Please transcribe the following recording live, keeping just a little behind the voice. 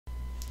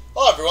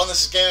Hello everyone,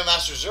 this is Game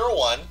Master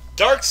 01.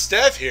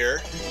 DarkStev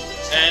here.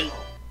 And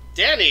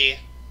Danny.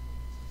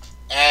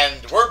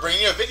 And we're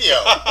bringing you a video.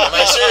 Am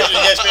I serious? Are you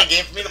guys making a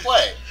game for me to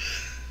play?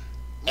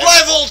 And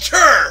Rival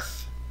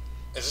Turf!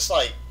 is this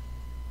like...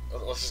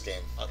 What's this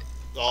game?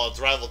 Oh, it's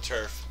Rival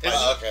Turf.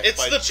 Okay. It's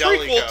By the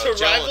Jellicoe, prequel to Rival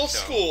Jellicoe.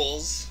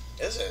 Schools.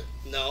 Is it?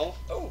 No.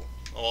 Oh.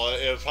 Well,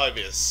 it would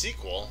probably be a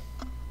sequel.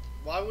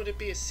 Why would it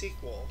be a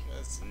sequel?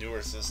 It's a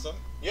newer system.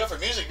 You know, for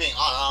music being on,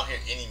 I don't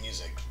hear any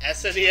music.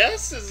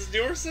 SNES is a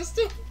newer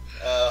system?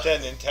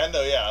 Then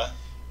Nintendo, yeah.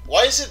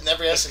 Why is it in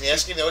every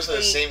SNES game they always have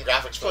the same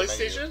graphics for the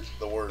menu? PlayStation?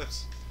 The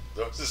words.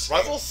 Those the same.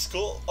 Rival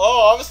School?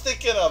 Oh, I was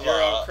thinking of...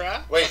 Euro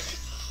crap? Wait.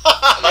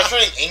 Am I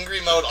turning angry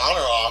mode on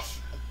or off?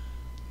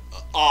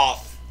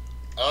 Off.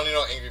 I don't even know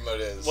what angry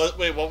mode is.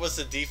 Wait, what was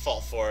the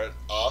default for it?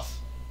 Off?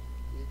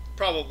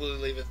 Probably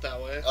leave it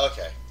that way.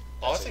 Okay.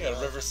 Oh, I was thinking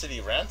of River City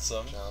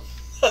Ransom. Jump.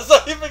 That's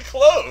not even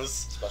close.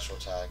 Special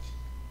attack.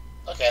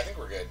 Okay, I think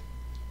we're good.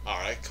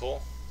 Alright,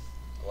 cool.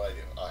 What do I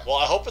do? Alright. Well,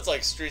 I hope it's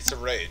like Streets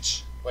of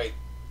Rage. Wait.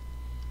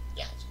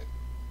 Yeah, it's good.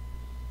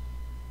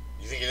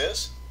 You think it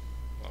is?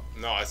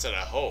 No, I said I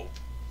hope.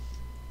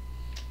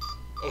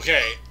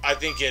 Okay, I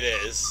think it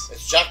is.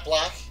 It's Jack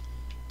Black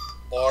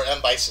or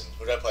M. Bison.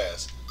 Who do I play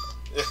as?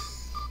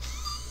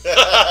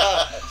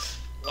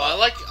 Well, I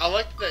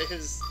like that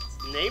his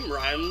name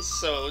rhymes,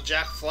 so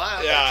Jack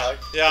Flack. Yeah,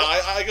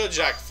 I go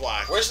Jack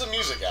Flack. Where's the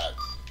music at?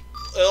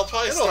 It'll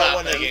probably It'll start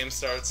when the happen. game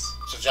starts.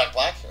 So Jack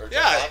Black or Jack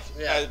Yeah, Black?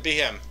 Yeah. it'd be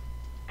him.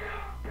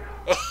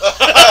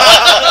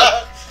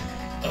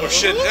 Oh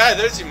shit! Yeah,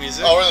 there's your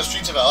music. Oh, we're in the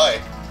streets of LA.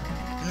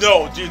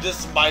 No, dude,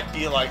 this might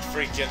be like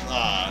freaking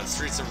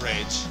Streets of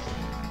Rage.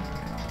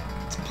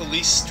 It's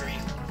Police Street.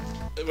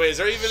 Wait, is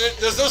there even?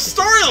 There's no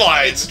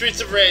storyline. It's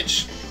Streets of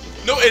Rage.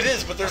 No, it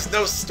is, but there's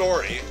no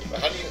story. But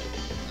how do you?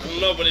 I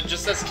don't know, but it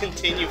just says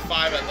continue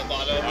 5 at the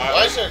bottom.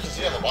 Why is there a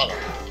casino on the bottom?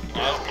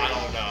 I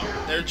don't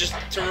know. They're just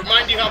to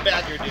remind you how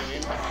bad you're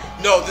doing.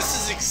 No, this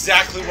is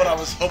exactly what I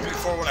was hoping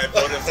for when I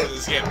voted for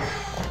this game.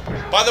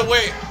 By the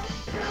way,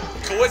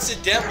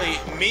 coincidentally,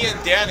 me and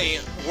Danny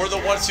were the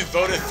ones who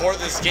voted for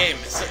this game,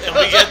 and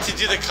we get to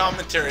do the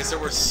commentary, so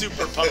we're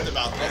super pumped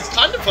about I this. was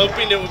kind of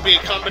hoping it would be a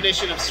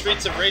combination of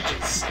Streets of Rage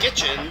and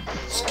Skitchin.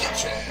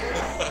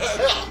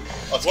 Yeah.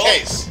 Let's Well,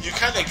 case. you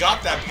kind of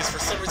got that because for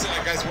some reason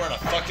that guy's wearing a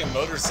fucking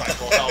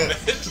motorcycle helmet.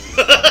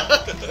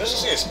 There's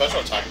just a special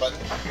attack button.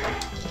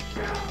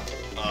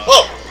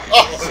 Whoa!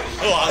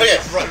 Oh! Okay.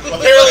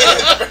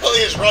 Apparently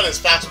his run is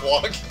fast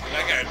walk.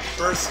 That guy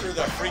burst through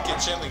the freaking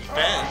chain link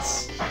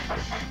fence.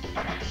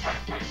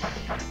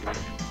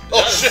 Oh,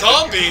 That is shit.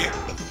 zombie!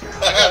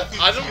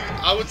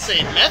 I would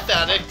say meth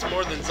addict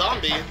more than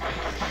zombie.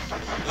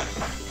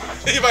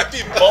 He might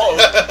be both.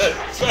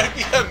 He might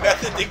be a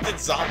meth addicted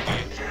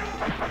zombie.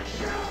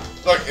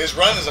 Look, his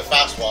run is a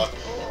fast walk.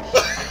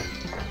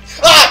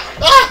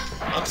 Ah!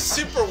 I'm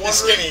super wondering. He's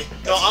skinny.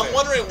 No, That's I'm it.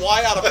 wondering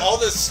why out of all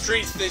the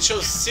streets they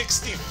chose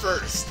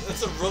 61st.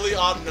 That's a really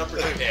odd number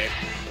to pick.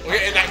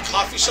 Okay, and that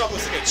coffee shop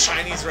looks like a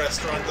Chinese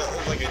restaurant that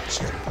looks like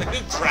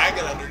a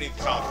dragon underneath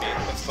coffee.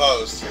 It's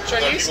closed. There are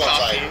Chinese people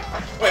coffee.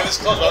 outside. Wait, this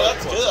is closed. Oh,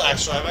 that's good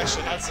actually. I've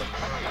actually had some.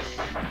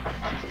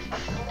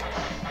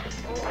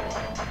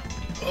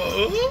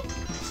 Oh?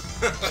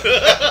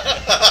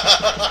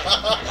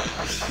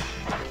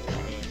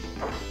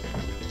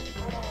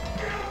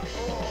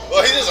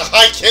 Well, he does a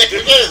high kick.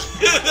 Look at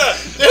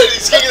his, dude,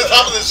 he's kicking the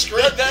top of the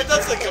screen.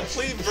 That's a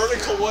complete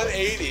vertical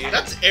 180.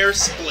 That's air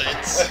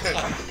splits.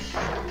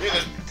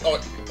 Dude, oh,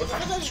 what the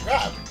fuck did I just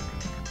grab?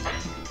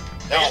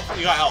 Health.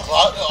 You got health.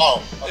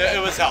 Oh, okay.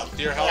 It was health.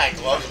 Your I health. got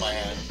gloves in my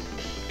hand.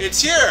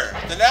 It's here.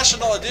 The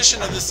national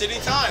edition of the City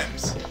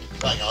Times.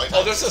 Like,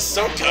 Oh, there's Well,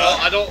 Ahsoka.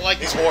 I don't like.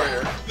 he's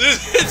warrior.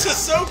 It's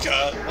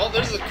Ahsoka. Well,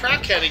 there's the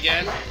crackhead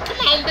again.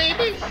 Come on,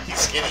 baby. He's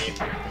skinny.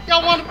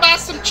 Y'all want to buy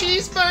some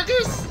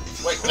cheeseburgers?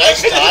 Wait, did I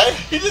just die?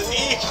 He just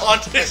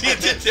haunted you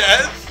to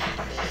death.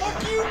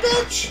 Fuck you,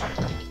 bitch.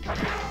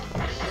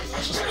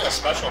 There's just like a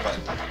special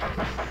button.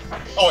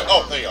 Oh, wait,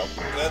 oh, there you go.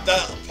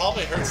 That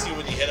probably hurts you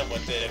when you hit him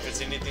with it if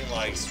it's anything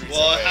like Streets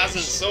Well, of it Rage.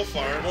 hasn't so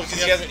far. Well,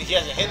 because he hasn't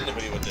hit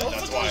anybody with it. How the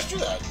That's fuck why. did I just do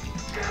that?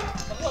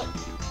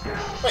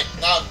 What? Wait,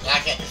 now I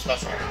can't do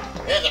special.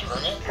 You have to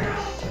earn it?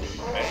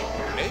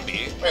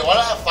 Maybe. Wait, why do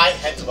I have 5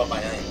 heads above my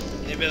name?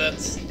 Maybe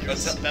that's your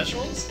That's a-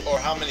 specials. Or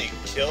how many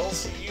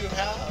kills you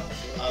have?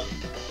 I'm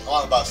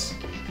on the bus.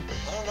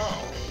 I don't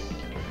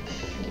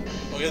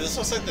know. Okay, this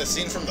looks like the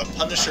scene from the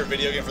Punisher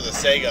video game for the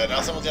Sega. Now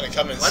someone's gonna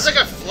come and. Why's that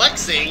guy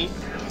flexing?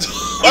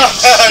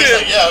 He's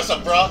like, yeah, what's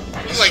up, bro?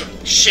 He's like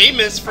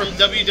Sheamus from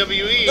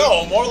WWE.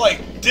 No, more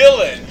like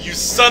Dylan, you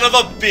son of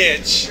a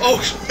bitch. Oh,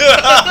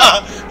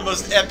 The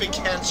most epic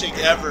handshake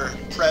ever,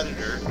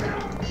 Predator.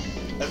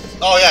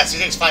 Oh, yeah, so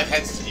he takes 5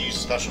 heads to use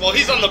special. well,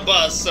 he's on the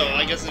bus, so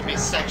I guess it'd be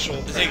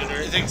sexual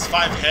predator. It takes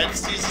 5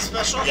 heads to use a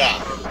special?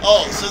 Yeah.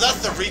 Oh, so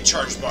that's the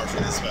recharge bar for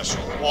the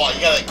special. Well,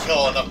 you gotta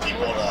kill enough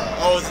people to...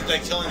 Oh, is it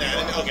like killing the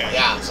enemy? Okay.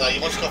 Yeah, so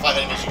once you kill 5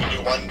 enemies, you can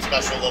do 1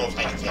 special little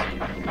tiny kill.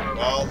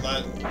 Well,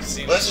 that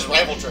seems... But this is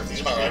rival turf.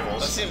 These are my That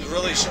rivals. seems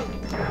really...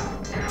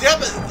 Yeah,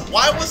 but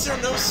why was there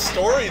no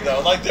story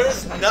though? Like,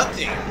 there's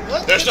nothing.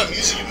 There's no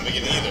music in the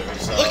beginning either.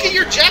 So. Look at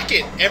your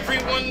jacket.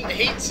 Everyone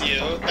hates you.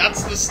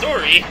 That's the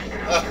story.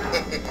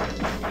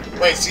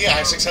 Wait, see, I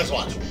have 6 heads.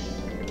 Watch.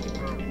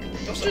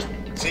 Don't just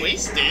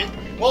waste it.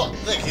 Well,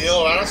 look, he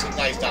heal around us.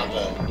 Now he's down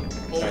to.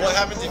 Well, what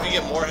happens if you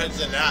get more heads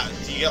than that?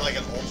 Do you get like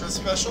an ultra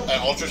special? An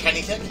ultra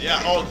tiny kick?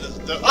 Yeah. Oh,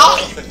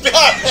 Oh,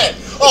 God!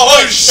 Oh,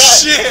 wait,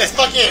 shit! It's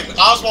fucking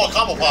Oswald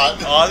Combo Pot.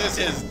 Oh, this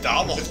is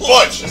double. It's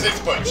Butch. It's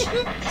Butch.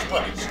 It's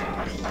Butch.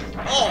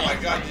 Oh my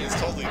God, you just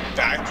totally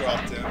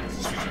backdropped him.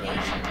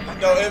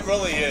 No, it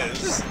really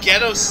is. This is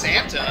Ghetto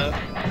Santa.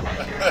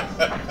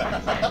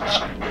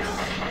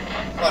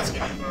 Let's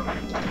get it.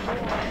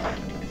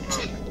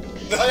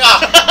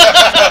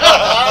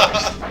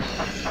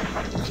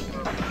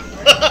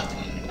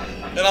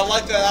 And I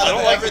like that out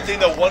of everything,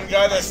 the one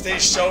guy that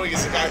stays showing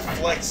is the guy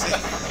flexing.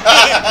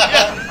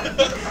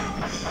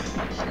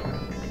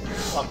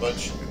 Come on,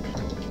 Butch.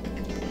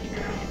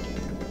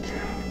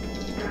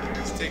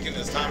 He's taking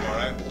his time,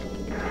 alright?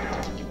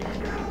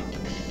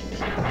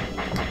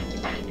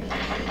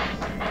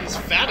 He's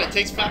fat. It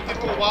takes fat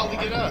people a while to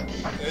get up.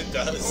 It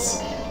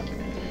does.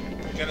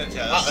 I'm gonna test.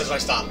 Oh, that's my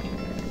stop. I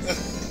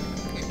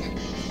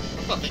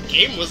thought the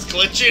game was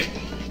glitching.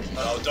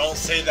 No, don't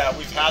say that.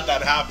 We've had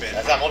that happen.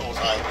 That's happened multiple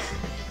times.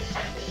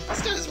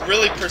 This guy's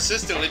really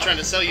persistently trying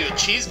to sell you a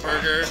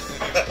cheeseburger.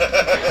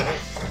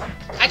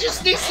 I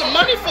just need some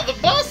money for the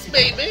bus,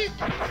 baby.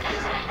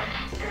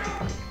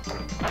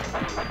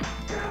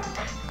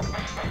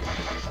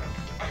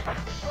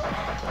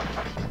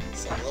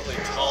 Some really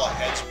tall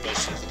hedge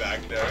bushes back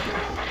there.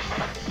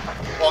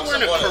 Well, We're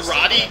in a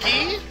karate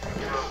gi.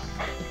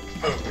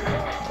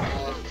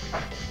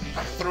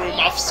 Threw him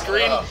off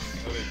screen. He'll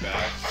be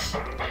back.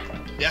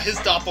 Yeah, his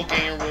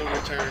doppelganger will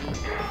return.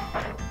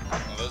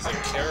 Oh, there's a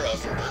Kara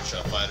from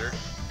Virtua Fighter.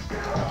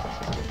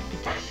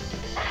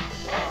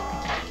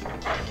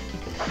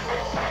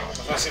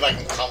 I'm gonna see if I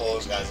can combo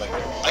those guys like.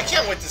 I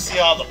can't wait to see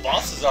how the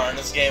bosses are in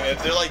this game.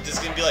 If they're like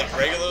just gonna be like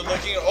regular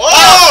looking. Oh,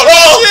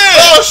 shit!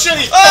 Oh shit!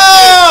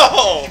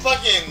 He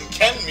fucking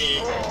kenned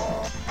me.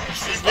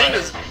 His name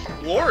is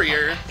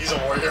Warrior. He's a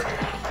warrior.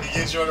 He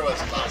gets you under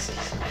his glasses.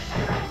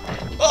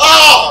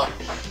 Oh!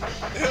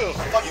 Ew,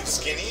 Fucking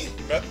skinny.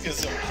 Meth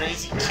gets some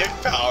crazy kick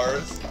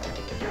powers.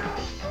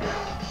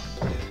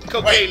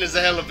 Cocaine is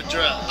a hell of a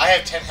drug. I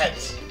have 10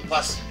 heads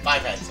plus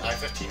 5 heads. I have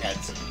 15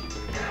 heads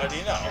How do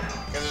you know?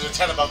 because there's a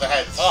 10 above the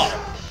heads. Oh.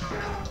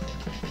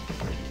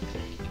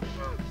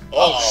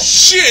 Oh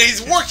Shit,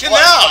 he's working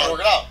Well, out!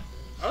 Working out.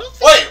 I don't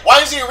think Wait,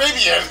 why is he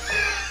Arabian?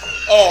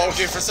 Oh,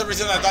 okay, for some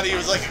reason I thought he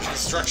was like a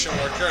construction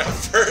worker at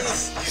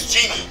first. He's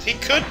genie. he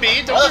could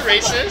be. Don't be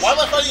racist. Why am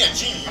I fighting a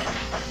genie?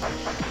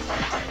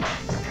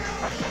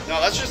 No,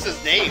 that's just his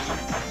name.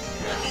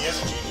 Yeah, he is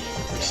a genie.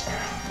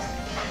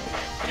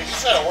 Dude,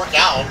 he's trying to work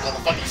out on the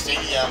fucking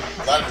stadium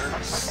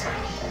letters.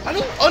 I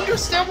don't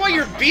understand why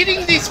you're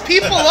beating these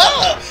people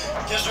up.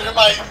 Because they're in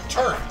my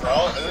turf,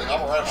 bro.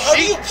 I'm alright. How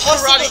do you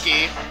Karate possibly?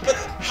 gi. But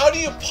how do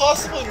you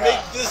possibly make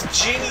this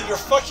genie your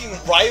fucking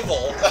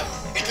rival?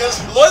 Because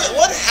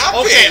What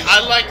happened? Okay, I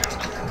like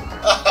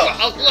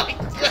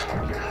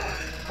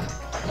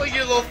that. Like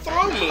your little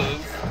throw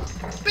move.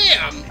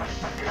 Bam.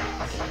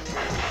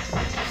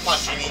 Come on,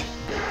 genie.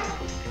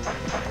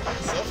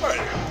 So far,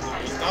 it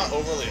was not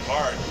overly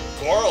hard.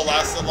 Goro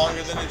lasted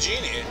longer than a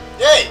genie.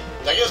 Yay!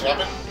 Did I get his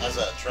weapon as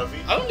a trophy?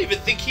 I don't even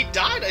think he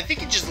died. I think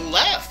he just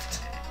left.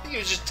 I think he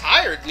was just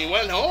tired and he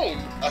went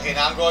home. Okay,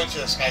 now I'm going to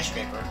the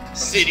skyscraper.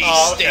 City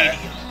Oh, okay.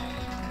 Stadium.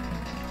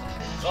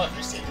 There's only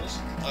 3 stages.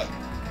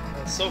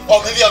 That's so Oh,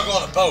 far. maybe I'll go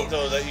on a boat.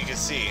 So that you can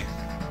see.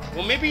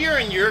 Well, maybe you're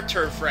in your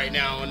turf right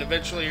now, and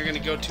eventually you're gonna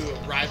go to a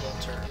rival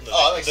turf.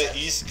 Oh, that makes The sense.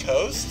 East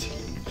Coast?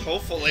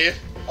 Hopefully,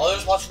 Oh, they're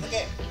just watching the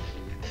game.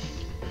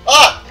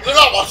 Ah! They're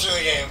not watching the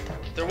game.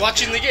 they're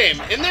watching the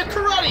game in their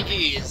karate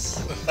gis.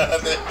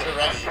 They're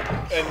ready.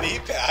 And knee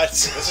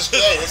pads. This is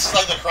great. This is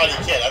like the Karate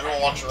Kid.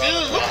 Everyone wants to run.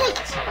 Dude, look like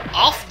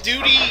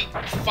off-duty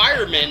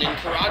firemen in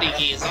karate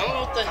gis. I don't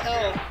know what the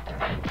hell.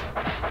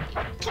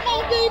 Come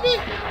on, baby.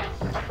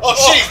 Oh,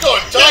 shit, he's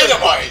throwing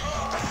dynamite.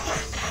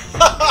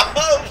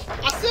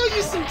 I'll sell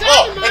you some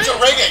Oh, dynamite. it's a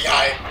reggae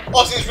guy.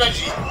 Oh, his name's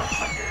Reggie.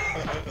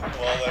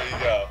 Well, there you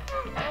go.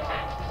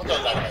 I'll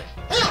throw dynamite.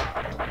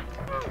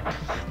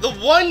 The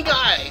one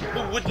guy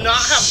who would not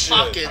have Shit.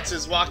 pockets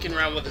is walking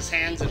around with his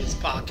hands in his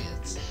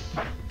pockets.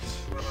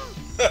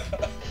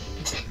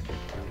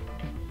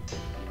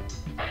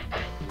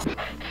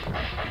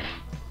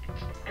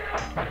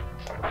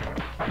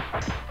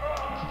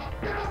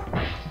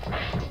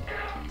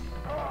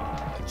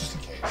 Just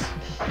in case.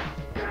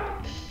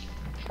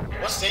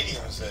 What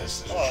stadium is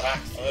this? There's a Oh, track.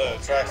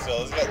 track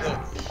field.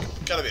 It's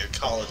gotta be a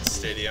college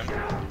stadium.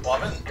 Well,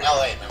 I'm in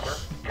LA, remember?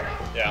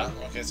 Yeah.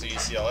 Okay, so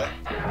UCLA.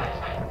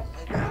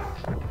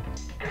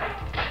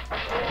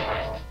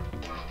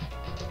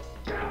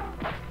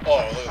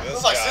 Oh, look at this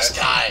Looks guy. like this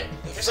guy.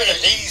 He's like an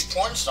 80s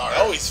porn star.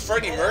 Oh, he's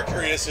Freddie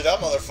Mercury. That's who that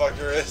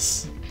motherfucker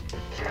is.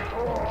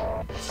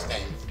 What's his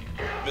name?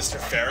 Mr.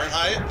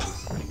 Fahrenheit.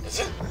 Is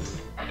it?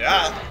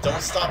 Yeah.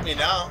 Don't stop me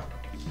now.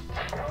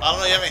 I don't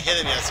know, you haven't hit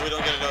him yet, so we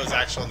don't get to know his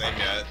actual name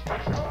yet.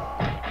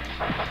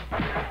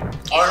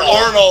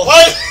 Arnold.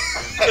 What?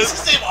 Is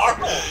his name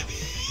Arnold?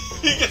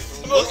 He gets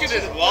the Look at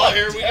it. Well,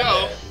 here we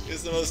go.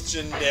 It's the most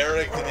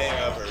generic name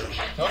ever.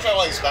 Don't try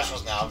one of these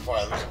specials now before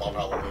I lose them all,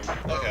 probably.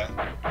 Okay.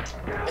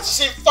 It's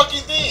the same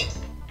fucking thing.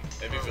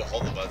 Maybe if you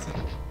hold the button.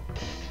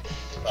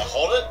 I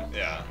hold it?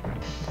 Yeah.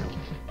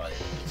 Alright,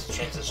 let's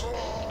transition.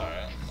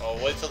 Alright. Well,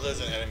 wait till there's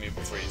an enemy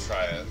before you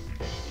try it.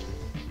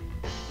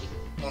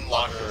 Unlock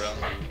Locker room.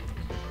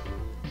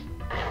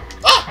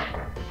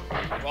 Ah!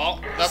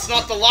 Well, that's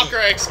not the locker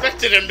I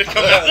expected him to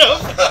come out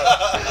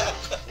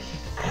of.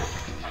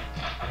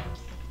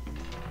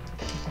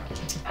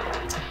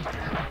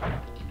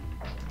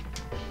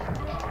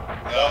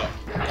 No.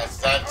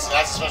 That's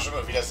a special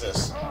move. He does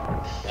this.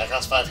 That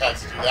costs 5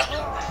 heads to do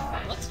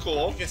that. That's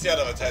cool. You can see out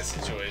of a tight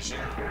situation.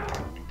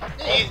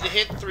 He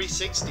hit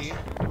 360.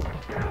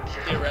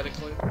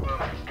 Theoretically.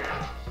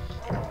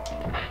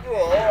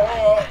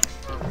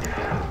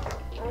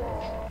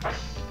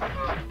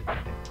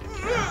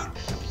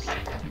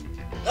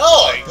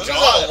 No! This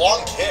was a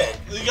long kick.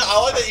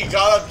 I like that you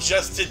got up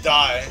just to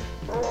die.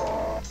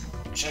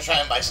 Should I try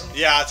and Bison?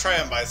 Yeah, try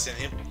him, Bison.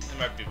 He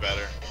might be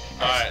better.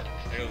 Alright,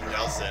 here goes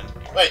Nelson.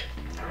 Wait.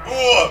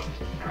 Ooh!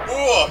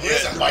 Ooh! He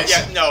isn't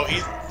Bison. Yeah, no,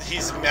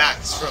 he's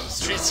Max from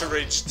Streets of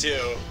Rage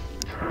 2.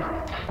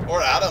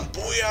 Or Adam.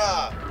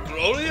 Booyah!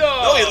 Gloria!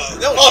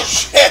 Oh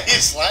shit! He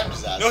slammed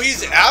his ass. No,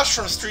 he's Ash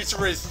from Streets of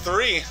Rage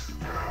 3.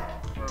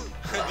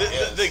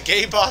 the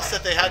gay boss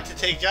that they had to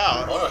take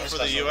out for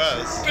the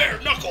US. Bare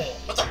knuckle!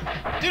 What the?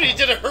 Dude, he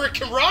did a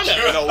Hurricane Rana!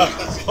 No,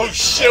 oh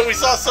shit, we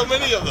saw so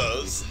many of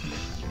those.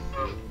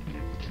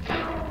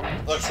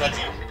 Look,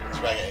 Reggie. It's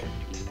reggae.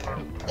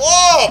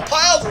 Oh,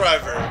 pile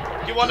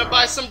driver! You wanna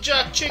buy some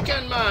jerk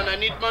chicken, man? I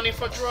need money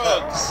for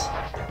drugs.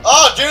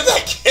 Oh, dude,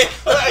 that kick!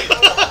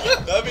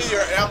 That'd be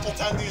your ample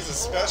time to use a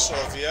special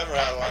if you ever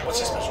had one. What's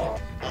your special?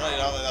 I don't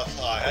have enough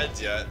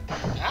heads yet.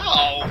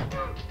 Ow!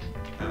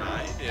 And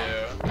I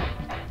do.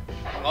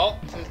 Well,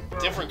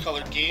 different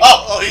colored gi.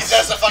 Oh, he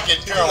does a fucking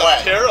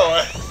pirouette.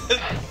 Pirouette.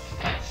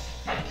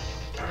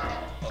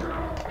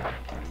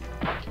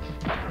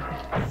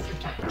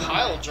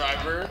 Pile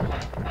driver.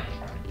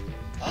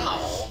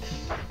 Ow.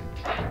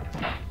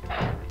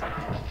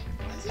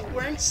 Why is he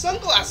wearing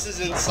sunglasses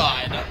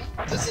inside?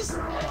 This is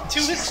to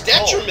his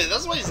detriment.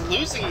 That's why he's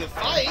losing the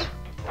fight.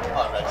 Come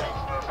on, Reggie.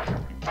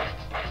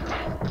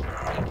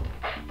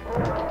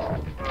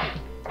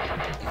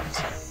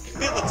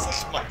 He looks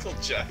like Michael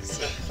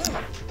Jackson.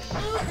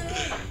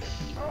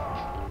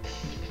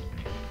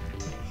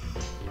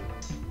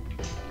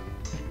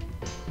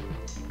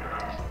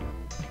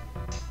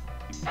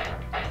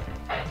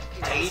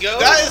 Dingo?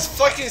 That is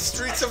fucking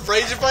Streets of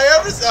Rage if I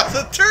ever saw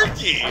the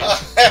turkey!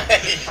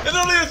 Hey. It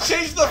don't even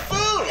change the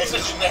food! It's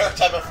a generic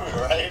type of food,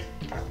 right?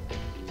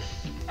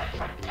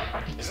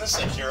 Isn't this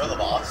Akira the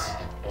boss?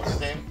 What was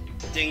his name?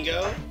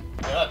 Dingo?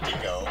 No, not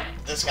Dingo.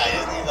 This guy,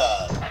 isn't he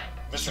the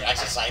Mr.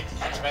 X Science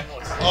henchman?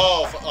 What's his name?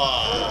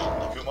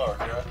 Oh, Akuma or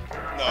Akira?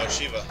 no,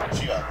 Shiva.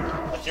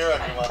 Shiva. Akira,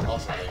 Akuma,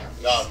 also thing.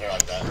 No, they're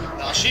like that.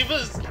 Now,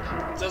 Shiva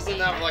doesn't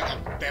have like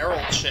a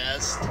barrel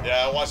chest.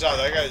 Yeah, watch out,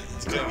 that guy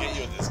is gonna get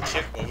you with this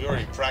kick move. We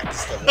already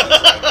practiced it once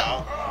right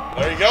now.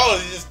 There you go,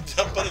 he just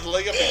put his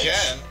leg up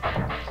again.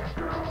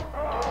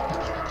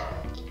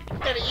 You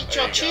better eat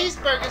There your you go.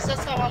 cheeseburgers,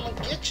 that's how I'm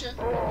gonna get you.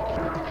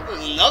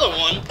 There's another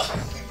one.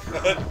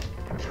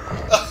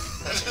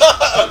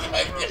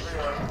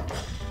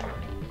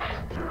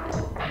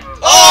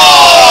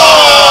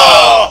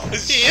 Oh!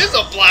 He is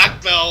a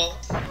black belt.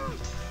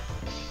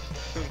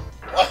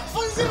 Why the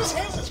fuck is he have his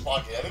hands in his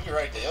pocket? I think you're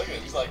right, Dave. Look at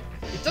him. He's like,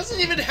 He doesn't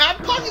even have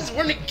pockets, he's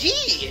wearing a gi.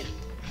 he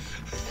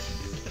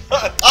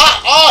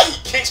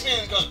kicks me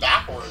and goes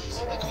backwards.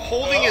 Like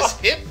holding his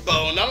hip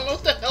bone. I don't know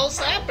what the hell's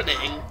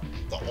happening.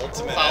 The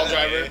ultimate Pile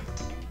enemy.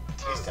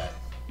 driver. He's dead.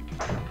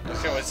 I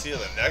can't wait to see who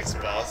the next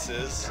boss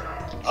is.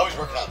 Oh, he's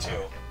working out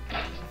too.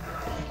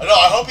 No,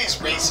 I hope he's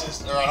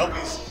racist. Or I hope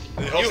he's.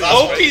 You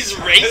hope he's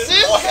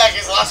racist? Oh, yeah,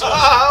 because the last one was.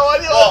 Why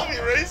do you Well, have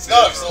to be racist?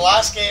 No, because the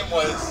last game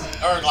was.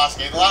 Or the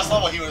last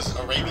level he was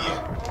Arabian.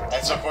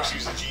 And so, of course, he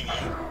was a genie.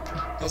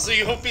 Oh, so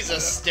you hope he's a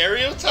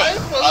stereotype?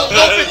 Well, a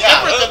little bit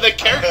Yeah. different than the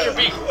character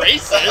being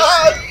racist.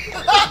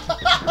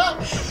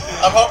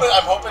 I'm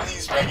hoping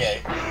he's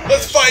reggae.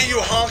 Let's fight you,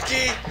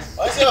 honky!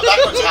 Why does he have a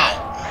backwards hat?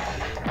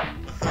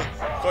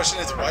 Question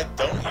is, why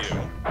don't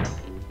you?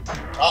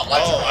 Oh,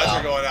 lights Lights are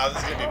are going out.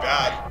 This is gonna be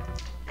bad.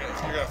 You're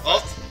gonna Oh.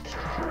 fight.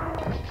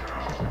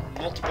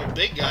 Multiple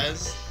big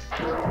guys.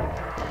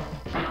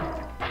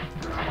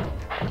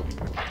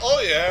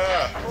 Oh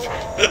yeah!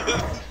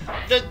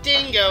 The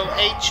dingo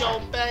ate your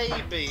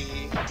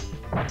baby.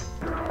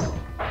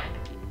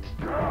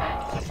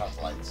 Click off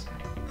the lights.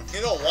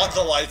 You don't want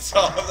the lights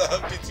off.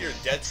 That would be to your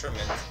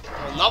detriment.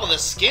 Well, not with a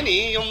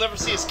skinny. You'll never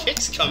see his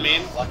kicks come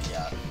in. Fuck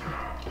yeah.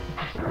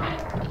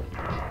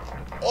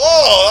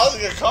 Oh, that was a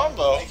good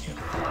combo. Thank you.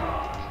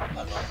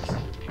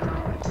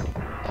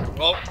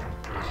 Well,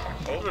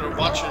 you better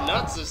watch your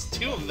nuts. There's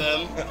two of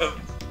them.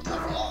 Not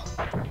for long.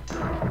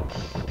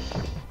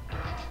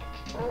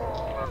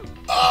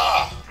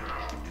 Ah!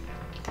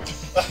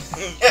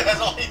 Yeah, that's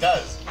all he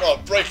does. Oh,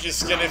 break you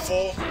skinny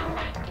fool.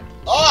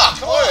 Ah,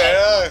 come on!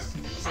 Yeah.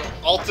 It's the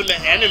ultimate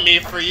enemy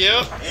for you.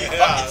 Hey,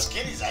 Yeah. fucking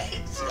skinnies, I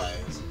hate these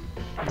guys.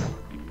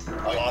 The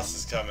boss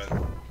is coming.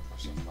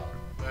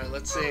 Alright,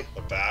 let's see.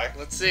 The back.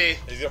 Let's see.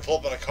 He's gonna pull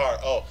up in a car.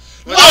 Oh.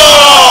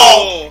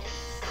 Oh!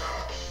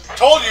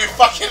 Told you,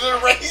 fucking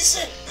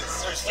racist!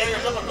 They're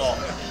stereotypical.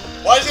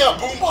 Why does he have a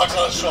boombox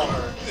on his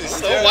shoulder?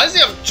 So why does he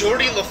have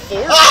Geordie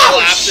LaForge Oh,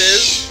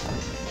 glasses?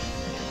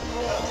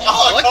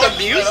 I like the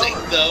music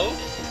though.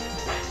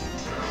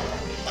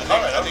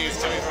 I think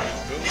he's coming from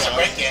his boombox. He's a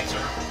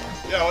breakdancer.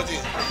 Yeah, what's he?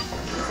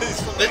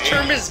 He's from The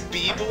term 80s. is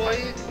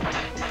B-boy.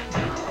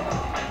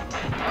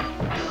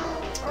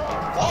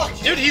 Fuck.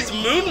 Dude, he's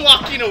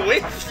moonwalking away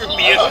from Oh,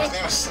 you. his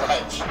name is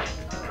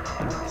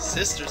Sledge.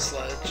 Sister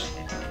Sledge.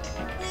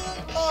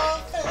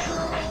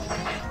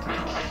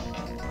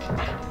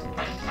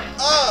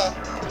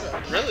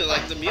 Ah! Really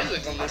like the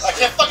music on this. I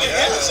can't fucking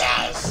hit his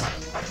ass.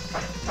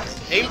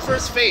 Aim for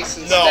his face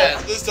No, instead.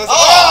 this doesn't.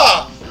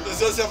 Ah! This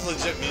does have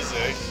legit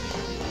music.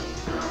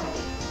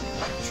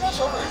 Trash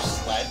over your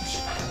Sledge.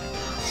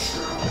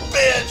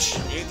 Bitch!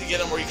 You need to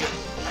get him where you can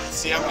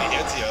see how many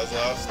hits he has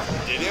left.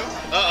 Did you?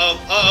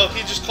 Uh-oh,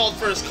 he just called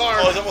for his car.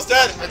 Oh, he's almost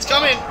dead. It's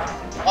coming.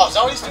 Oh, is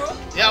that what he's doing?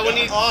 Yeah, when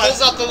he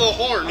pulls out the little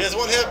horn. He has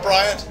one hit,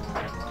 Brian.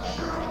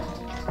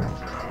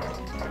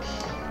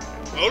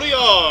 Oh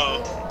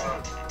yeah.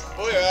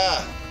 Oh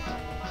yeah.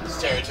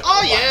 Stereotypical.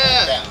 Oh,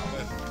 yeah. Down.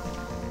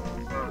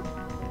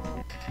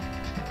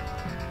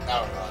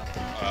 Now we're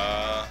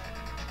on.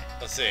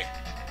 Let's see.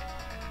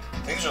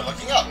 Things are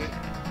looking up.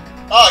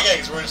 Oh, yeah,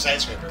 because we're in a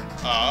skyscraper.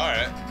 Oh,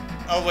 alright.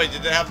 Oh, wait,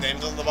 did they have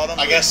names on the bottom?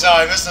 I guess so.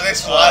 I missed the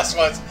next last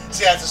ones.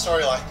 See, that's the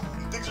storyline.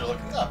 Things are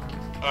looking up.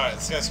 Alright,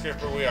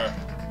 skyscraper we are.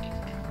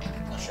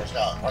 Oh, shit, it's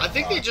got a I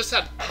think they just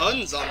had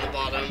puns on the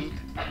bottom.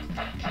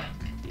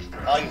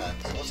 I like that.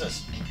 What's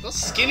this? Those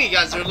skinny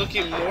guys are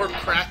looking more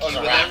cracky Those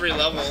are with rap. every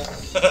level.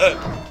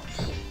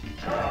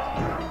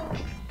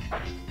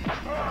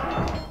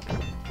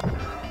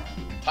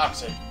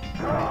 Toxic.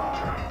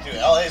 Dude,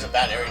 LA is a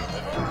bad area to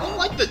live in. I don't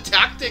like the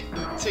tactic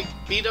to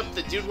beat up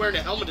the dude wearing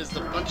a helmet is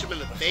to punch him in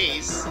the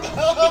face.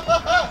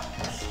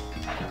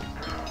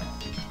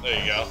 There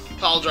you go.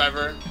 Pile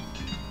driver.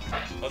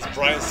 That's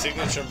Brian's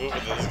signature move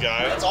with this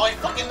guy. That's all he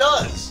fucking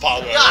does.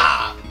 Pile driver.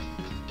 Yeah.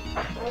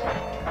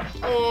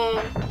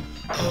 Oh.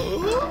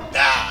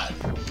 Bad.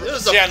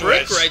 There's a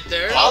Sandwich. brick right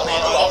there. Oh,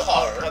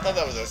 I thought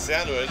that was a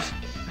sandwich.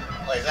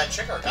 Wait, is that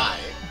chick or guy?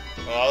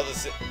 Oh,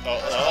 that's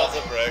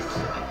a brick.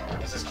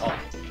 This is called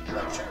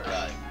like chick or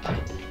guy.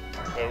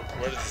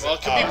 Where does this? Well,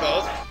 it could be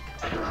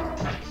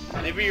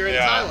both. Maybe you're in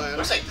Yeah. Thailand.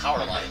 Looks like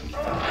power line.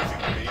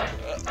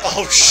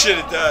 Oh shit,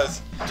 it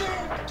does.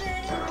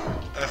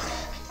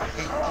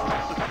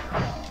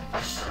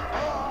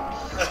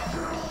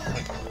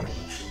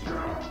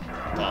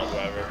 Pile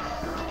driver.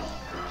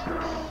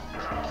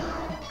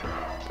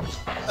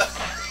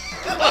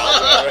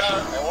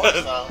 It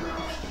works now.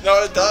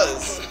 No, it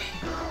does.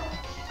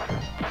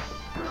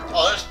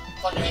 Oh, there's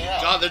fucking hanging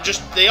out.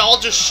 God, they all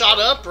just shot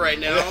up right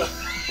now.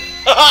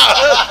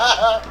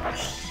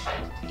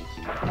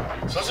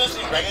 So it's just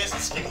these regulars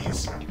and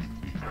skinnies.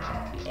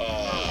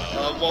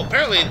 Well,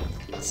 apparently,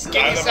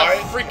 skinnies Dynamite?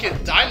 have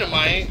freaking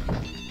dynamite.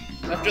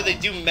 After they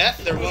do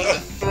meth, they're willing to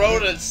throw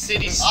it in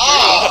city street.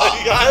 Ah!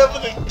 You got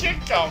him with a kick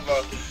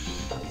combo.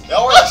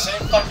 Y'all wear the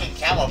same fucking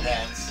camo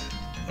pants.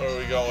 Where are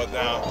we going with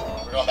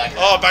now? We're going back to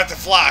Oh, back to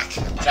flak.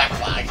 Jack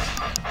Flag.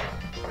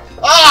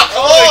 Ah,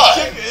 come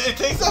on! It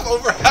takes up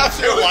over half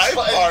your Dude, life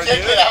it's- bar, you can't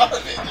dude. get out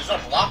of it. There's no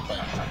block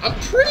button. I'm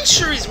pretty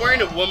sure he's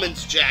wearing a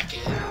woman's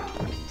jacket.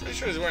 Pretty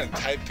sure he's wearing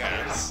tight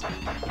pants.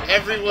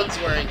 Everyone's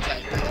wearing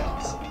tight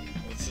pants.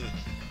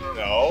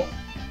 No,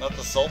 not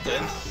the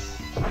Sultan.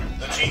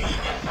 The genie.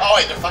 Oh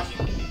wait, they're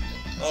fucking.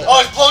 Oh, Oh,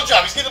 his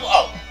blowjob. He's getting.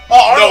 Oh,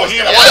 Arnold no, was he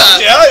getting.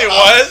 was. Yeah, he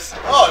was.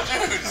 Oh,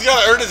 dude. He's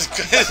gotta earn his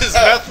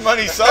meth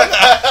money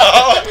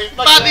somehow. He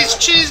Buy fucking- these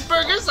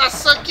cheeseburgers, I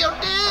suck your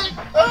dick.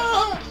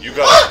 Ah, You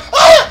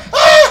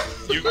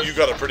got you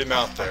got a pretty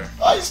mouth there.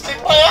 I just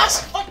kicked my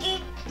ass.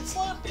 Fucking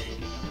slapped me.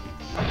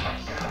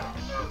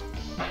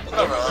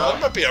 That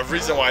might be a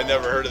reason why I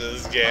never heard of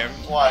this game.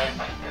 Why?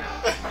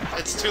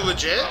 It's too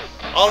legit.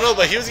 I don't know,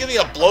 but he was getting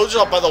a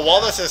blowjob by the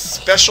wall that says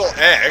Special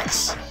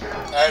X.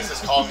 That's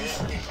just call me.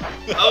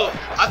 Oh,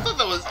 I thought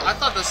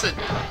that said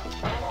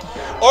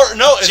Or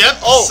no,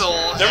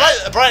 Jepsol.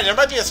 There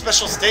might be a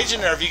special stage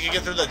in there if you can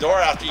get through the door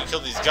after you kill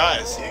these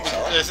guys.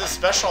 There's a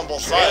special on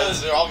both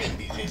sides. They're all getting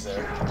BJs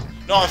there.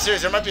 No, I'm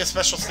serious. There might be a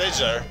special stage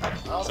there. I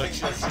don't think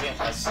this game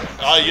has.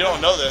 Oh, you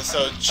don't know this,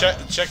 so check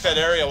that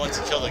area once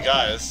you kill the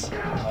guys.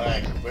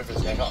 Alright, wait for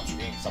this guy on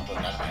screen. Something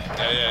like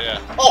that.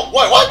 Yeah. Oh,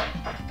 wait, what?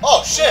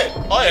 Oh, shit.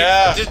 Oh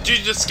yeah. Did you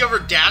discover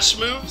dash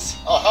moves?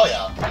 Oh, hell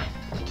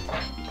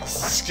yeah.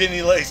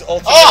 Skinny legs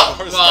ultimate. Ah!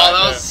 Horse Wow, that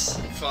nightmare. was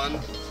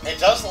fun. It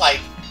does, like,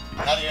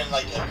 not even,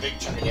 like, a big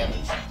chunk of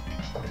damage.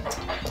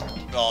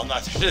 No, I'm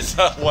not. It's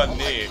not one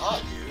knee. Oh,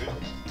 my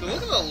God, dude. Dude,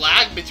 look at the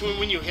lag between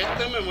when you hit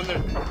them and when their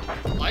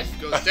life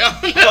goes down.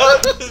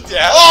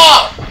 Yeah.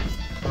 Oh!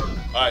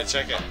 Alright,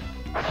 check it.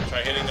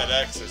 Try hitting that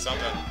X or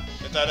something.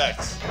 Hit that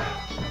X.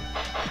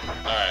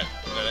 Alright,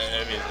 the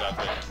enemy is not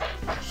there.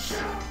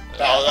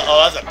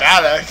 Oh, that's a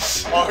bad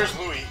X. Oh, here's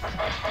Louis.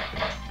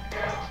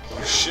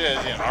 Oh shit,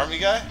 is he an army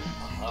guy?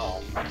 Oh.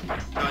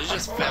 No, he's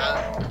just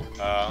fat.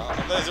 I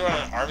thought he was wearing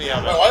an army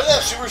helmet. Wait, why did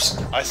that super...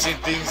 I've seen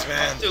things,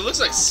 man. Dude, it looks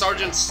like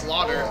Sergeant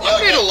Slaughter. Yeah,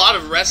 I've made yeah. a lot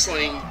of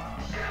wrestling.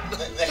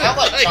 They have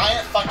like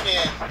giant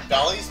fucking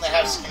bellies and they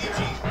have skinny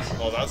jeans.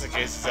 Well, that's the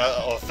case. Is that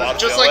a fat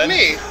Just villain? like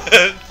me.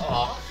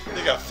 Aw. I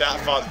think a fat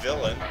fought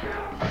villain.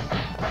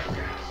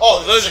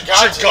 Oh, there's a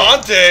guy.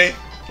 Gigante!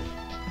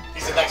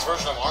 He's the next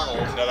version of Arnold.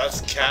 No, that's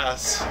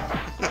Cass.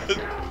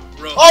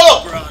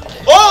 Oh! Grande.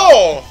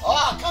 Oh!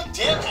 Ah, god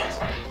damn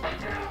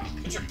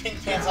it. Get your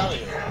pink pants out of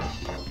here.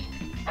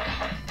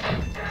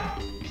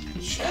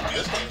 Shit, dude,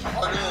 this game's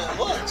harder than it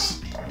looks.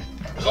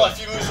 There's only a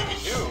few moves you can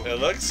do. It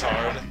looks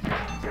hard.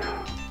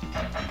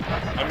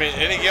 I mean,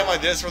 any game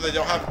like this where they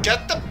don't have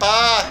get the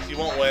bar, you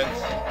won't win.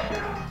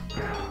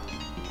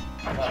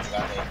 Come on,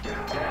 Gigante.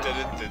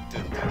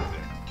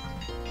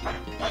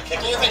 Kick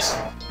in your face.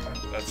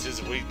 That's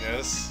his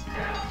weakness.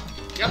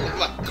 You gotta look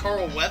like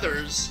Carl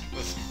Weathers.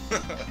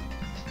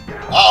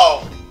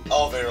 Uh-oh.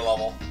 Elevator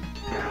level.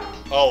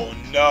 Oh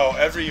no!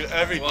 Every beat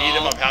 'em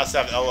Wow. up has to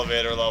have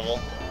elevator level.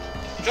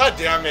 God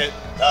damn it! It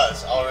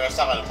does. Oh, we're gonna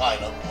stop at a probably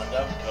an open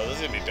window. Oh, this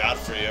is gonna be bad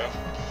for you.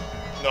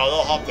 No,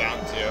 they'll hop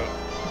down to you.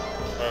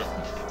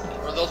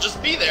 Or they'll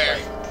just be there.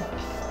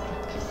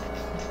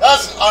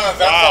 That's an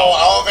uneventful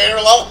elevator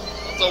level.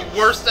 It's the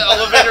worst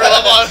elevator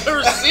level I've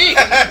ever seen.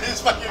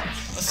 It's fucking...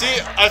 See,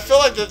 I feel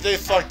like that they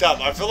fucked up.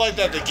 I feel like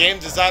that the game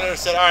designer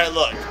said, "All right,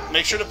 look,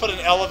 make sure to put an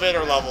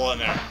elevator level in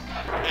there."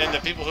 And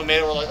the people who made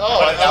it were like, "Oh,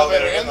 Put an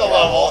elevator in the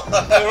level."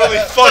 They really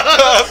fucked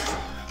up.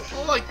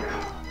 Well, like,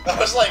 I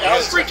was like, I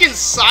was freaking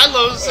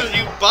silos and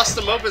you bust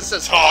them open, it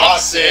says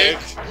Toxic.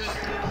 toxic.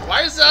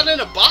 Why is that in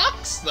a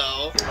box,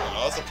 though?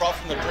 Oh, that's a problem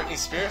from the Britney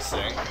Spears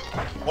thing.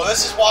 Well,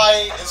 this is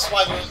why I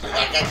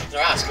got kicked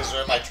their ass, because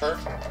they're in my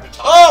turf.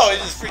 Oh, they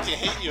just freaking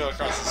hate you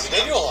across the They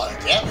street. do a lot of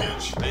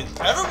damage.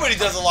 Everybody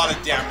does a lot of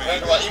damage.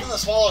 And, like, even the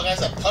smaller guys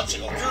that punch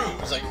it go through,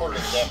 it's like quarter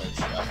of the damage.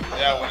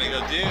 Yeah, when they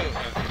go do.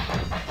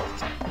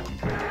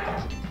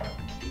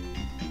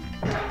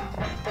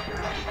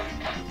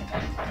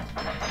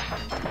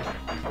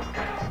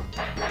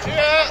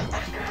 Yeah.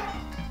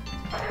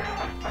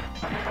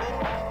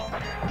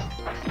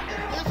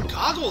 They have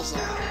goggles on.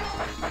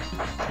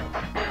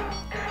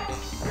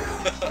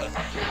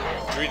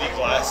 3D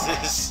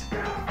glasses.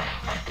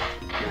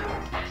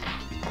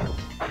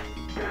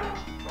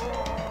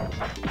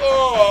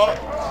 Oh.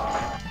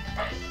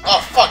 Oh,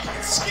 fuck,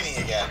 it's skinny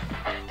again.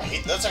 I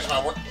hate those things when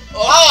I work.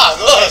 Ah,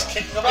 those guys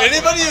kicking them out.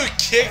 Anybody who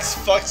kicks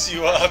fucks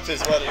you up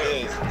is what it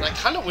is. I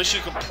kind of wish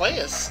you could play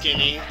as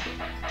skinny.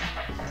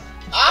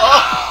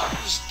 Ah!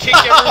 Just kick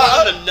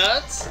everyone in the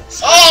nuts.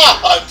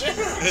 Ah, dude!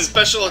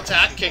 Special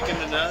attack kick in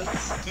the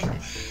nuts.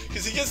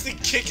 Because he gets to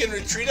kick and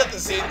retreat at the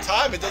same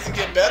time. It doesn't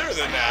get better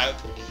than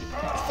that.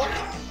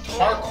 Fucking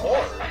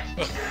hardcore.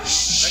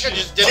 That guy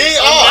just did an Gee,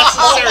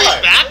 unnecessary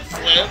oh,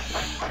 backflip.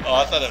 Oh,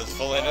 I thought it was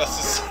fully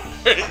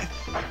necessary. Be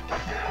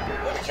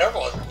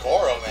careful with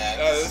Goro, man.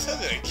 This is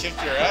gonna kick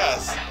your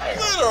ass.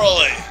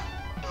 Literally.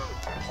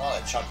 Oh, I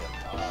chuck him.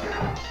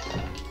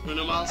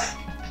 Uno Mas.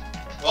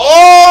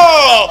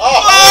 Oh!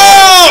 Oh!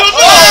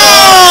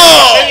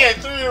 Oh! Hey, I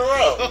threw you in a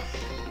row.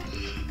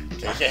 Okay, you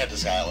can't hit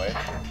this guy away.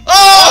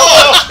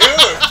 Oh!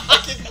 Dude,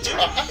 fucking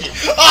die.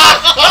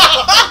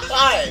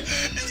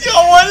 He's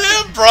got one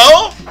in,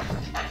 bro.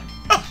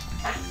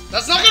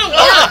 That's not gonna work.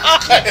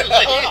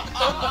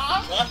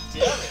 God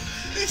damn it.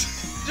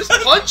 Just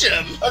punch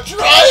him. I'm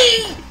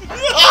trying!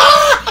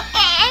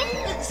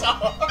 It's so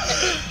hard.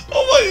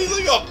 Oh my, he's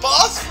like a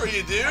boss for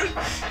you, dude.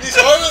 He's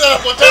harder than a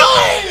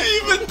battalion! You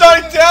even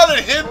dug down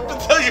and hit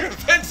until your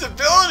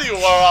invincibility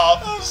wore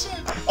off. Oh, shit.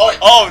 Oh, wait.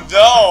 Oh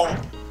no.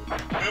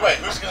 Wait,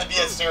 who's gonna be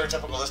as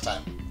stereotypical this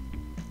time?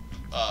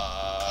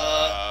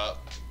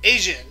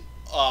 Asian.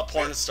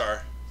 Porn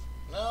star.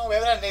 No, we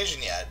haven't had an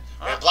Asian yet.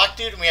 We had a black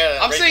dude and we had a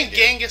I'm Arabian saying dude.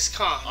 Genghis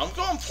Khan. I'm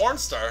going porn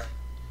star.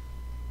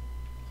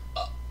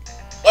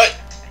 Wait,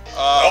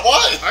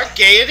 what? Alright,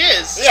 gay it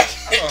is. Yeah,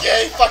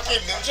 gay fucking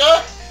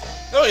ninja?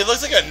 No, he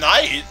looks like a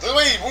knight. Look the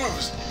way he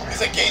moves.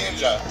 He's a gay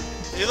ninja.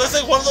 He looks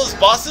like one of those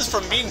bosses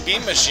from Mean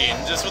Bean Machine,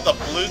 just with a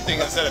blue thing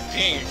instead of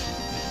pink.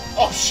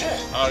 Oh shit.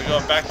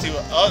 Going back to.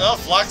 Oh no,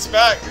 Flock's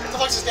back. What the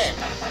fuck's his name?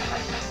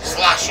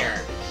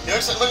 Slasher. He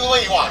looks like, look at the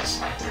way he walks.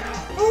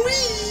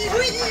 Whee,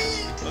 whee.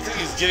 Looks like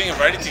he's getting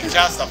ready to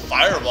cast a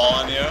fireball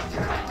on you.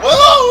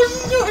 Whoa,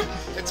 what's he doing?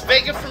 It's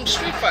Vega from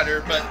Street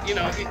Fighter, but, you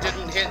know, he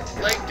didn't hit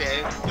leg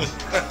day.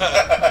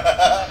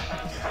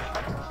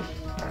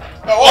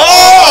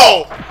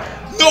 Oh!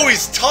 No,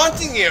 he's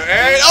taunting you,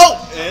 Aaron.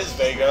 Oh! It is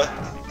Vega.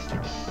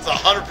 It's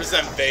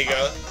 100%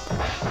 Vega.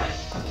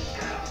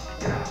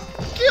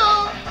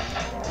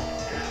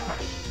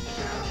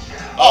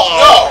 Oh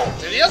no!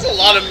 And he has a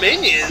lot of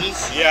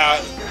minions.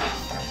 Yeah.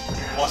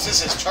 Well,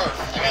 since it's turf,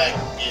 I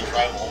gotta be his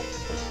rival.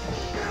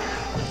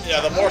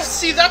 Yeah, the more...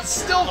 See, that's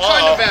still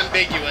kind of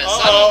ambiguous.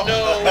 I don't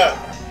know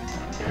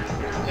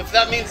if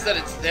that means that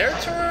it's their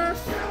turf.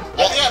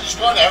 I think I'm just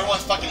going to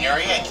everyone's fucking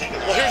area and kicking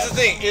their Well, here's the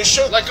thing. It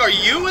showed... Like, are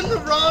you in the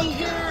wrong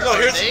here? No,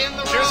 Are they in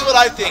the here's wrong? what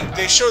I think.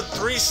 They showed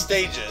 3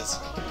 stages.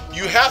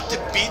 You have to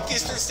beat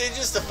these 3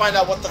 stages to find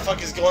out what the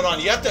fuck is going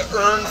on. You have to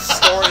earn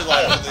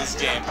storyline in this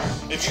game.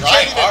 If you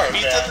can't even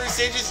beat the 3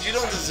 stages, you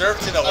don't deserve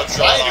to know what's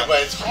going on.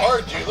 But it's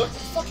hard, dude. Look at the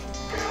fucking...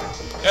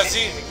 Yeah,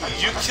 see,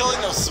 you killing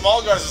those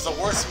small guys is the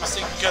worst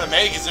mistake you could have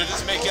made because they're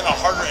just making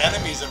harder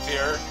enemies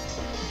appear.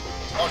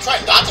 I'm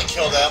trying not to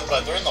kill them,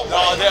 but they're in the way.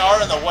 No, they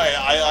are in the way.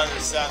 I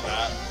understand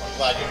that. I'm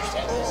glad you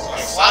understand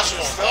this. Slash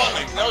is still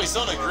in the... No, he's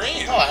still in the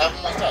green. No, I have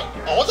him locked up.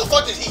 Oh, what the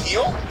fuck? Did he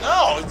heal?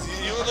 No,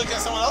 you were looking at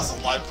someone else's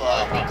life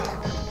bar.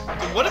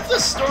 What if the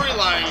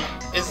storyline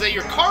is that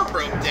your car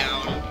broke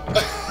down?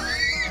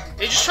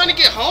 You're just trying to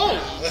get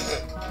home.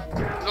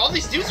 And all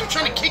these dudes are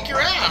trying to kick your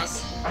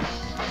ass.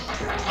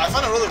 I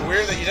find it really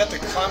weird that you'd have to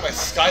climb a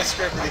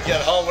skyscraper to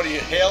get home. What are you,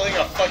 hailing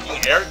a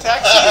fucking air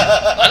taxi?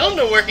 I don't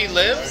know where he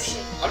lives.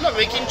 I'm not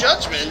making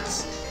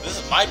judgments.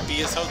 This might be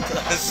his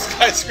hotel, his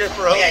skyscraper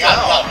hotel. Yeah,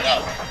 I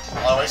got it.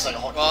 Oh, wait, it's like a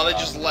whole... Well, they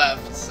just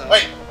left, so...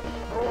 Wait.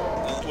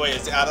 Wait,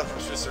 is Adam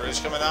from Twisted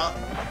Ridge coming out?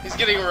 He's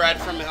getting a ride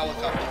from a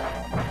helicopter.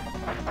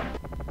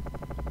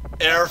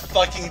 Air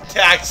fucking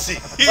taxi.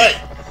 Wait.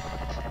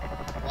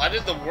 Why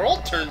did the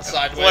world turn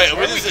sideways? Wait,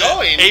 where are we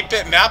going?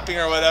 8-bit mapping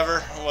or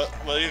whatever. What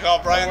do you call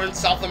it, Brian? We're in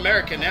South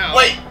America now.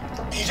 Wait.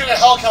 He took a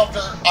helicopter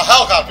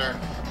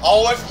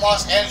all the way from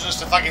Los Angeles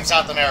to fucking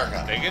South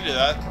America. They can do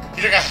that.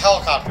 He took a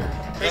helicopter.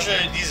 Pretty sure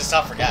he needs to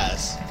stop for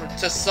gas.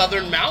 To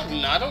Southern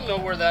Mountain. I don't know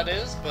where that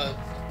is, but...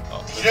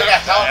 He took a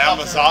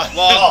helicopter. Amazon.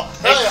 Well,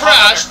 it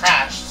crashed.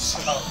 crashed.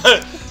 So.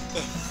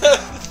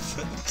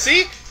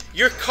 See?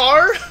 Your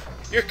car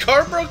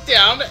broke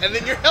down, and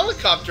then your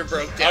helicopter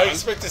broke down. I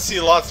expect to see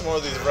lots more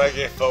of these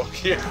reggae folk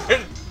here.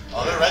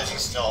 Oh, they're Reggies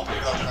still.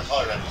 Even though they're not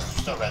called Reggies,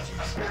 they're still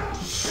Reggies.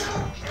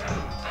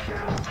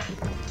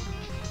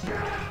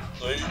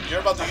 Well, you're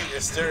about to get your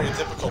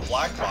stereotypical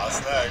black boss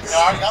next. No, I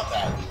already got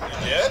that.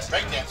 You did?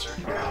 Breakdancer.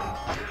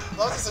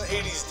 No, it's just an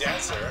 80s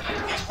dancer.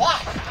 He's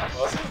black.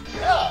 Was he?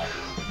 Yeah.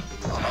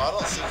 Oh, no, I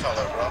don't see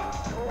color, bro.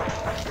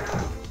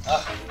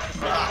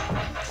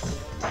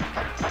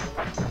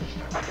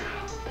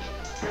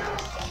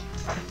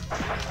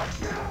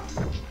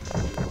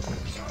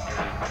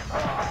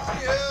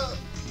 Yeah.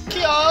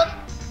 Kia!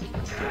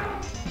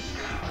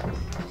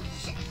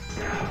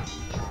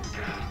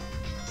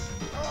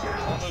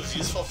 That move's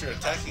useful if you're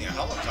attacking a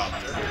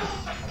helicopter.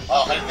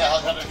 Oh, how did that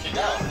helicopter get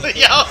down?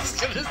 Yeah, I was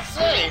gonna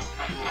say.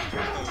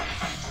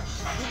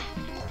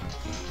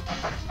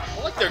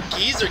 I like their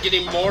geese are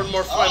getting more and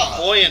more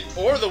flamboyant,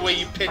 or the way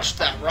you pitched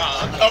that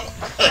rock.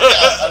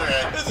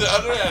 This is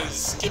underhand,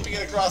 skipping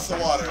it across the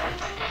water.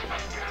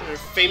 Your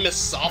famous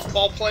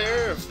softball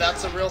player, if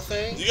that's a real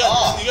thing. You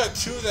got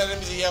 2 of the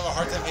enemies and you have a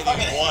hard time hitting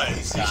Fucking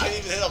once. You guys. can't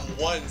even hit them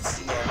once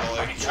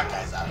normally. Chuck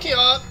guys out. Kia!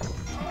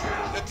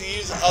 You have to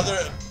use other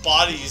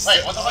bodies.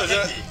 Wait, what the fuck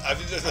is he? I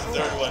think there's a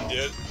 3rd one,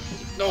 dude.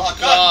 No, Oh,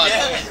 God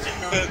damn it,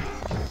 dude.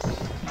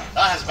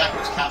 That has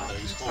backwards count, though.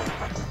 He's cool.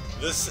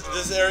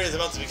 This area is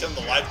about to become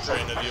the life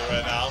drain of you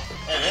right now.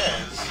 It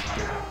is.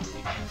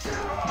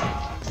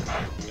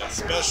 You got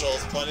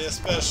specials, plenty of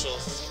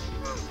specials.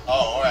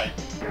 Oh, alright.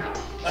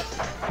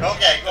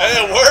 Okay, go Hey,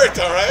 it worked,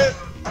 alright?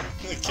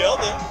 You killed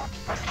him.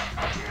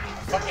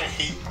 I fucking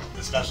hate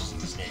the specials in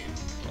this game.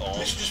 Oh,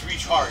 They should just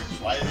recharge.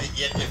 Why did they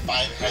get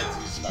 5 heads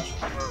in special?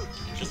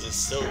 because it's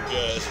so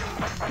good.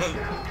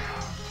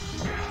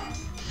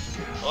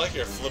 I like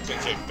your flipping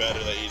kick better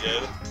that you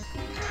did.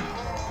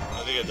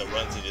 I think you had to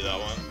run to do that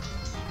one.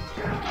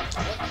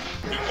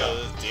 Dingo,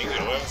 this Dingo,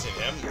 we haven't seen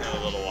him in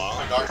a little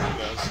while. The dark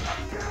goes.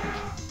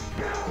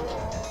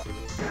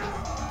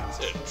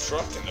 There's a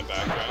truck in the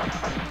background.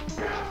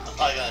 I'm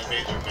probably gonna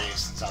invade their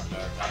base in South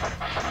America.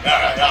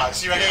 Yeah.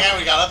 See right again when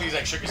he got up, he's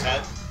like shook his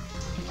head.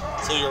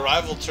 So your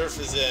rival turf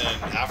is in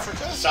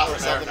Africa? South Or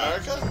South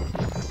America.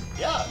 America?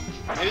 Yeah.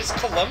 Maybe it's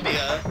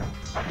Colombia.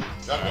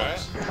 Drug Alright.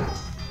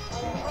 lords.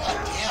 God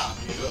damn,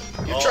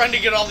 dude. You're trying to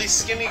get all these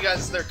skinny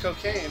guys their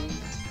cocaine.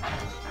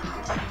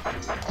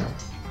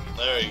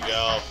 There you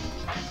go.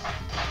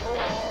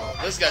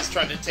 This guy's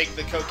trying to take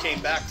the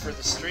cocaine back for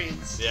the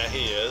streets. Yeah,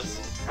 he is.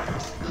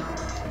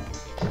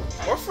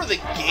 Or for the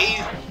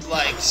gay,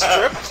 like,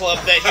 strip club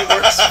that he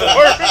works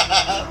for.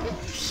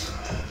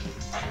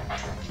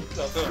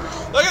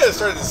 Look at it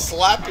starting to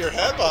slap your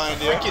head behind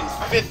you. Freaking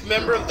 5th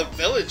member of the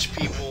Village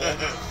People.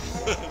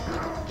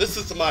 This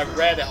is my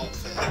red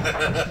outfit.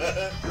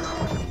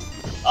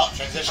 Oh,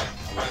 transition.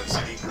 I'm going to the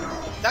city.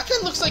 That guy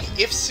looks like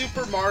if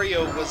Super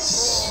Mario was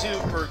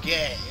super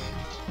gay.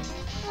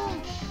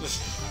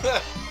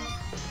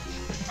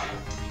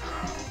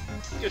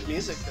 Good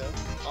music, though.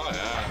 Oh,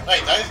 yeah.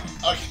 Wait,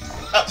 okay.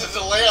 There's a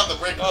delay on the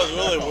break. That was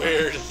really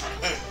weird.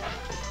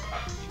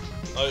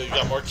 Oh, you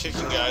got more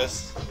kicking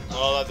guys.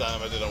 Oh, that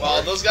dynamite didn't Well,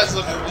 work. those guys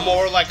look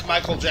more like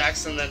Michael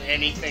Jackson than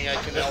anything I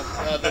can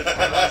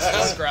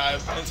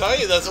describe. I'm telling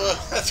you, that's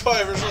what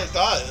I originally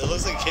thought. It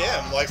looks like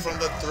him, like from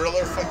the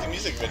Thriller fucking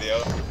music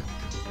video.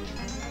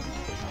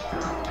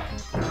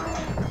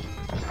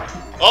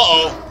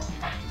 Uh-oh.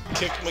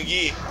 Kick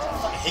McGee.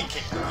 I hate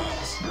kick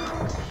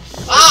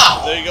McGee's.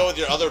 Ow! There you go with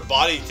your other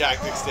body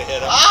tactics to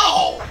hit him.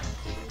 Ow!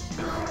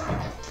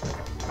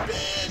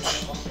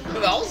 Bitch.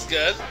 That was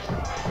good.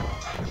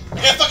 I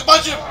can't fucking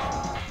punch him!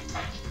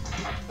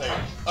 There you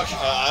go. Okay.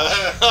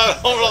 I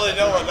don't really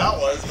know what that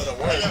was, but it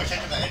I worked. have a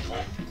kick in the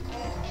ankle.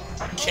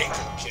 Kick.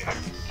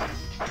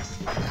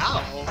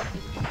 Ow.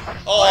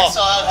 Oh, I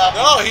saw that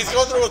happen. no, he's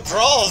going through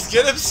withdrawals.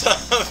 Get him some.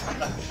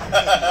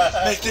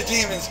 Make the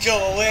demons go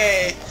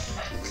away.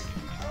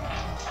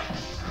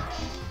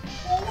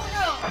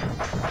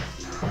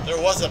 There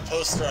was a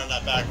poster on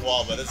that back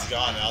wall, but it's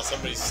gone now.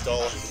 Somebody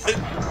stole it.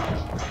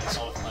 It's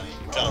so funny.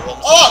 Gotta roll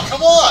me Oh,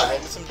 come on! roll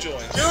me some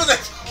joints. Dude,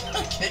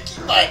 they're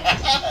kicking my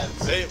ass.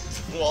 They,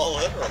 well,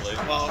 literally.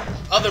 Well,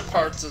 other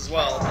parts as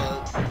well,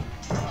 but...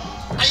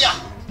 Hiya!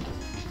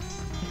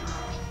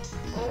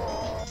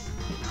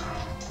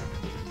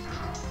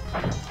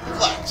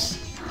 Flex.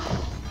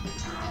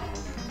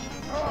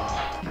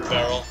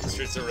 Barrel,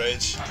 Streets of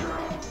Rage.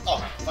 Oh,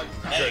 fucking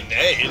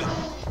grenade.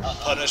 Grenade.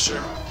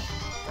 Punisher.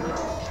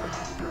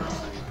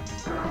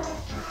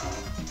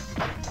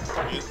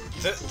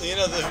 You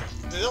know,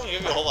 they don't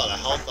give you a whole lot of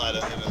health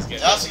items in this game.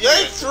 That's They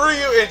good. threw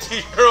you into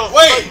your own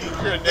Wait! fucking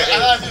How grenade.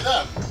 did I do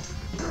them?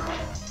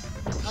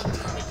 God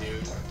damn it,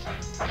 dude.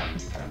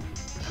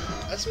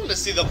 I just want to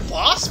see the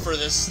boss for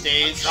this I'm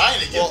stage. trying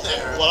to get Well,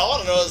 there. what I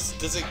want to know is,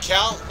 does it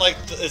count, like,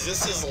 is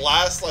this his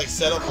last, like,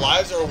 set of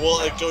lives, or will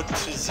it go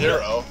to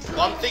 0?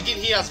 Well, I'm thinking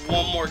he has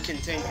one more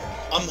continue.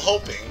 I'm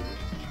hoping.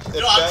 If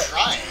No, I'm that-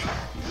 trying.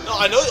 No,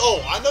 I know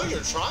you're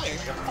trying.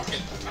 You're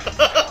fucking...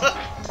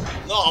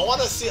 No, I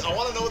want to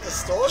know what the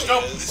story There's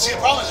no, is. see, the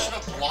problem is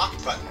there's no block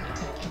button.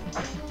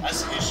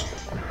 That's the issue.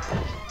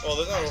 Well,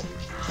 there's no,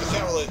 I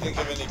can't really think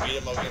of any beat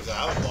 'em up games that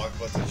have a block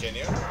button, can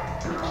you?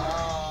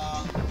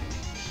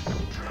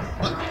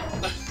 What?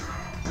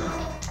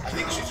 I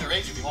think it shoots a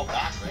rage if you hold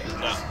back, right?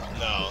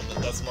 No,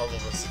 that's Marvel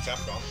vs.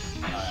 Capcom.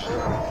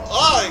 Alright.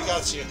 Oh, he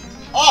got you.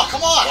 Oh,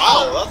 come on!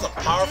 Wow, that's a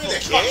powerful Dude,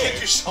 they fucking game.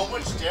 do so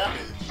much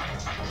damage.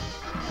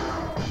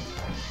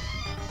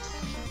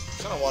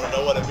 Kind of want to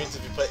know what it means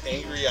if you put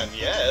angry on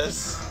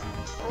yes.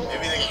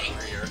 Maybe they get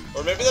angrier.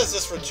 Or maybe that's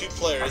just for 2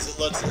 players. It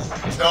lets it.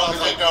 No,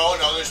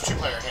 no, there's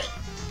 2-player hit.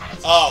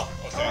 Oh,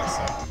 okay.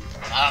 So,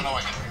 I don't know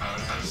what angry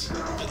mode is.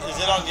 is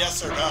it on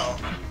yes or no?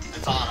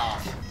 It's on and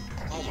off.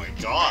 Oh my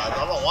god,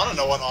 I don't want to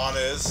know what on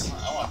is.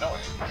 I want to know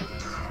what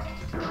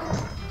angry mode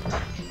is.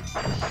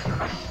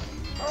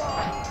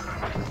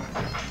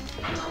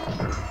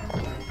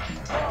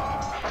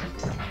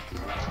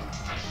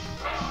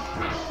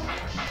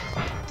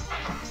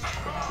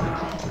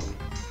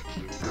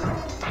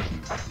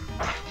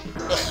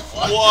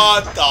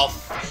 What the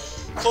f...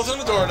 Closing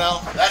the door now.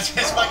 That's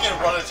his fucking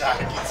run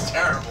attack. It's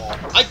terrible.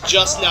 I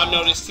just now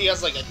noticed he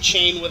has like a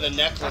chain with a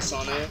necklace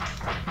on it.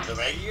 The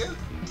regular?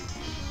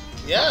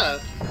 Yeah.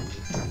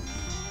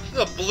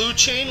 There's a blue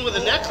chain with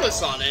a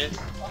necklace on it.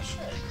 Oh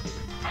shit.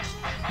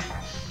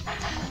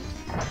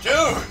 Dude!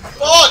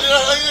 Oh, dude,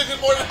 I did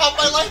more than half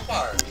my life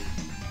bar.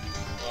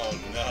 Oh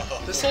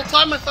no. This whole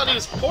time I thought he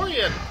was poor. He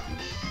had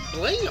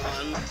bling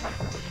on.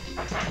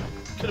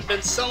 Could have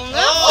been selling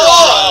that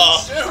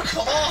Oh! Dude,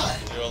 come on!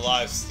 You're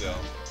alive still.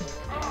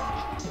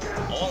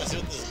 I want to see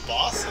what this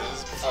boss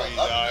is before you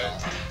die.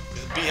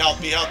 Be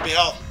health, be health, be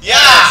health.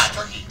 Yeah!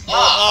 Turkey!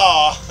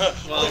 Ah! Oh!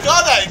 Look at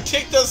that!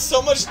 Kick does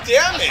so much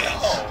damage!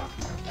 Oh!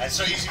 That's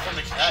so easy for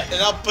him to connect. And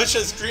now Butch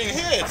has green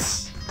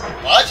hits!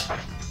 What?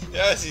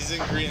 Yes, he's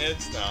in green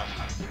hits now.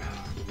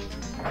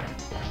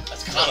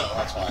 That's Kano,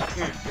 that's why.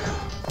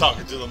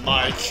 Talking to the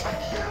mic.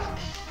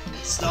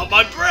 It's not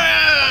my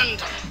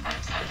brand!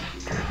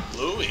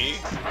 Louis?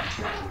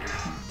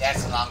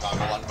 That's the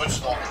non-goggle one. Butch is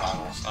the only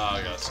goggles. Oh,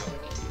 I gotcha.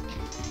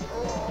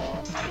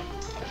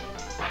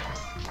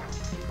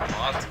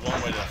 Well, that's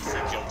one way to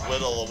freaking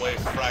whittle away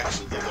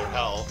fractions of their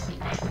health.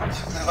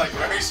 Like,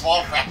 very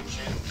small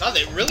fraction. God,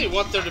 they really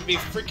want there to be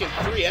freaking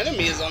 3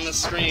 enemies on the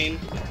screen.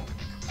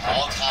 At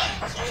all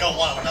times. You kill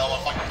one, another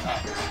one fucking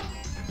comes.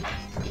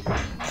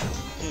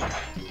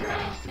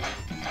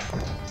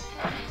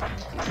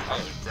 That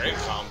was a great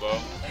combo.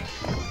 Thank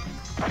you.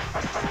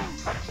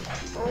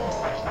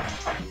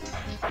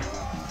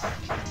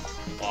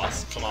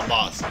 Boss, come on,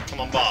 boss. Come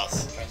on,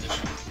 boss.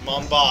 Transition. Come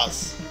on,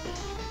 boss.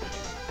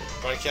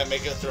 Probably can't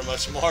make it through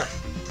much more.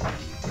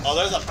 Oh,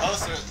 there's a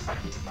poster.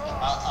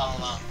 I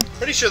don't know.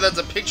 Pretty sure that's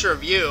a picture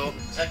of you.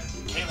 Is that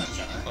Caitlyn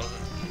Jenner?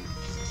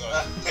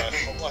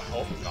 I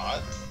hope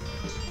not.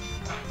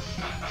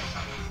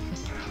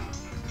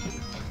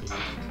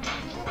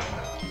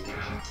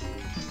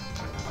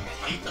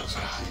 I hate those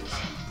guys.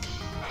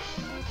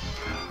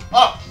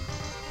 Oh!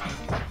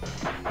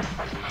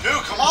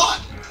 Dude, come on!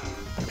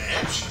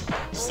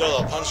 Bitch. Still,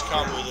 a punch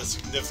combo does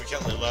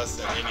significantly less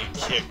than any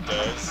kick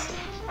does.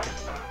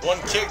 One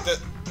kick that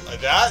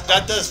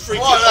That does freak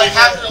you Whoa, out. like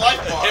half your life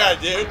bar. Yeah,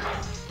 dude.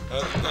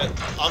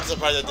 I'm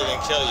surprised that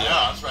didn't kill you.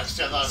 Yeah, that's right.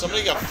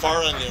 Somebody got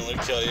fart on you and would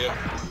kill you.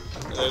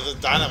 There's a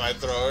dynamite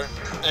thrower.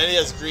 And he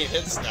has green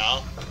hits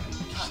now.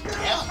 God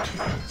damn, dude.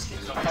 This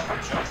game's a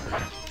fucking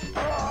joker.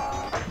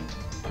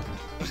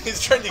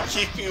 He's trying to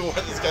keep you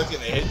where this guy's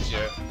gonna hit you.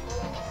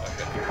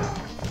 Okay.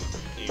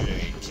 You're gonna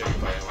get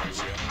kicked by him, aren't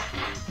you?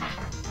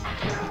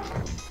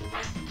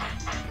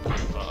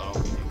 Uh-oh.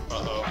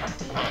 Uh-oh.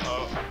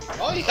 Uh-oh.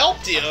 Oh, he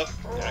helped you.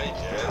 Yeah, he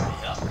did.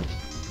 Yeah.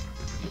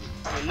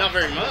 Well, not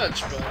very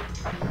much, but...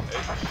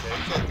 Take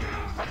it.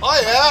 Oh,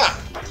 yeah!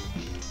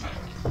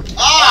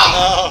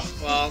 Ah!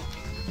 Oh. Well,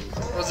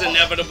 it was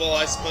inevitable,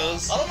 I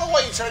suppose. I don't know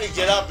why you're trying to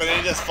get up and then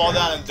you just fall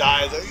down and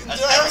die. Like,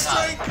 do I have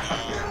strength?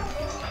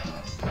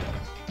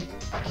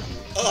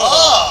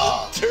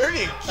 Oh!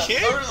 Dirty kick,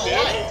 Third of the dude.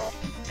 life.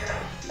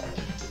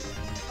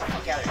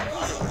 Fuck out of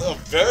here. A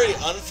very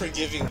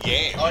unforgiving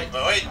game. Oh,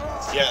 wait.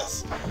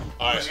 Yes.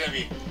 Alright. Where's it gonna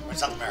be? Where's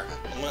South America?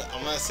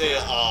 I'm gonna say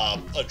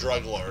a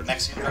drug lord.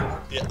 Mexican drug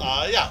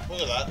lord? Yeah,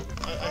 look at that.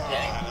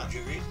 Yeah, would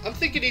you agree? I'm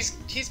thinking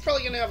he's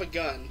probably gonna have a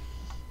gun.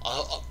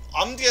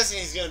 I'm guessing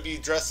he's gonna be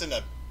dressed in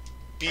a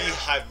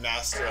beehive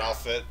master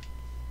outfit.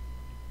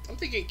 I'm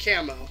thinking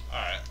camo.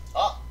 Alright.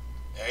 Oh,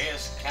 there he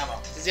is. Camo.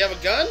 Does he have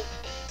a gun?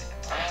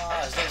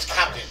 His name's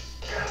Captain.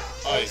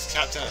 Oh, he's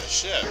captain of the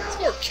ship. It's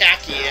more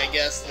khaki, I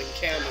guess, than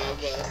camo,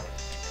 but...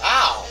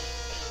 Ow!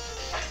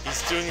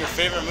 He's doing your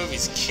favorite move,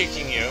 he's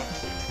kicking you.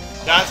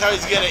 That's how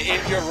he's gonna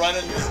end your run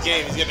in this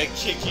game. He's gonna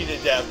kick you to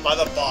death by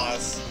the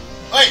boss.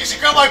 Wait, is he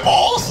grab my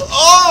balls?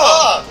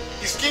 Oh!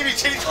 He's gave me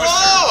titty twister.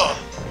 Oh!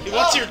 He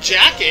wants your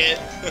jacket.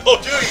 Oh,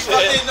 Dude, he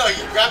fucking, no,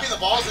 he grabbed me in the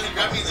balls and he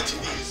grabbed me in the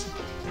titties.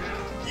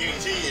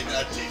 UET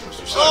and titty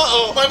twister. So,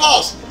 Uh-oh. my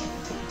balls!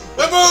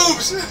 My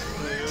boobs!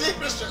 Titty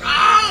twister.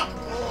 Ah!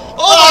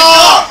 Oh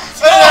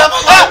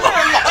my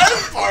god!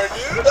 Life bar,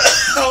 dude!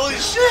 Holy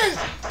shit!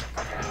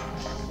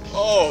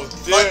 Oh,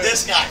 dude. Fuck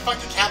this guy. Fuck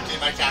the captain,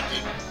 my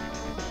captain.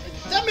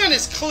 That man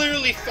is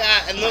clearly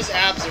fat, and those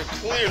abs are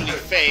clearly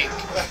fake.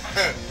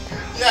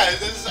 Yeah,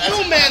 this is...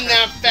 No man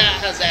that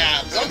fat has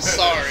abs. I'm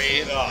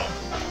sorry. No.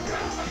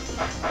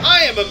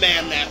 I am a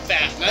man that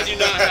fat, and I do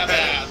not have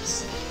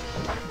abs.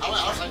 I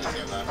was like this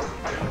game, man.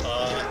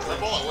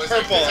 Purple? Was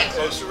Purple. Is that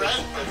close to red?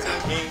 Is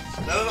it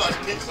pink? No, it's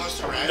pink close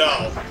to red.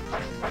 No.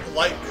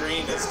 Light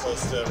green is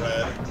close to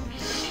red.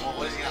 Well,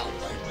 what is he now?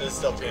 Like, It's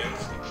still pink.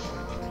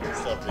 It's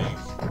still pink.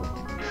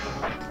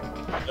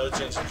 No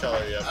change in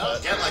color yet, I don't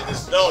but... get like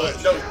this. No,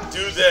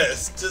 do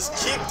this. Just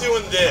keep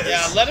doing this.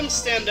 Yeah, let him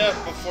stand up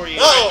before you...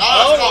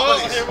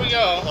 Oh, here we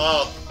go.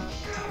 Oh.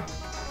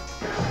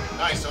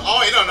 Nice. Oh,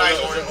 wait, no, nice.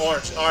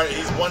 Orange. Alright,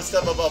 he's one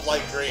step above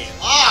light green.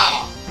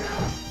 Ah!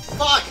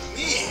 Fuck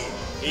me!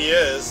 He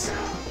is.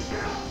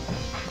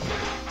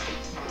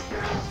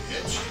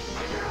 Bitch.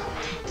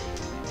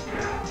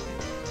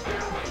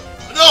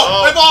 No!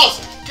 Oh. My balls!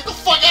 Get the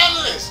fuck out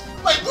of this!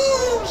 My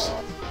boobs!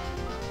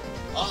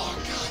 Oh,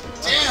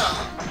 god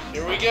damn!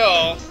 Here we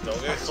go.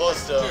 Don't get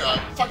close to Dude, him.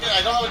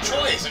 I don't have a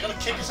choice. I gotta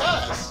kick his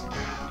ass.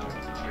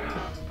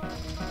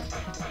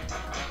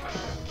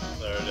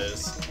 There it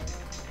is.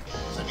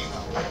 What's that mean,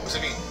 though? What's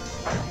that mean?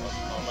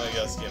 I'm gonna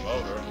guess game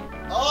over.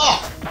 Oh,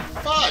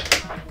 fuck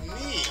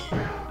me.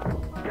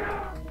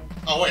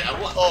 Oh, wait,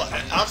 I won. Oh,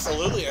 and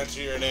absolutely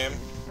enter your name.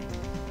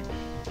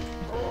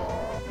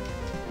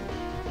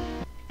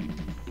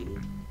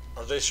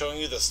 Are they showing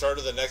you the start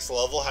of the next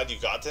level? Had you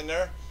gotten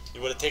there?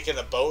 You would have taken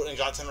a boat and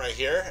gotten right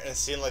here and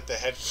seen like the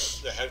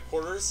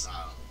headquarters.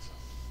 I don't think so.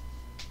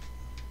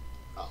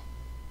 Oh.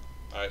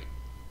 All right.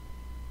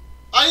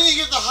 I didn't even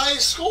get the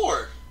highest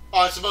score.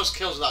 Oh, it's the most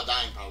kills without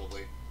dying,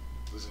 probably.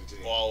 Losing to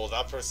you. Well,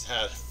 that person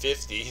had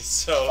 50,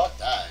 so. Fuck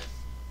that.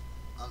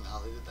 I don't know how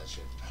they did that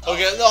shit.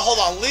 Okay, no, hold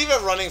on. Leave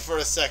it running for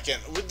a second.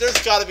 There's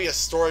got to be a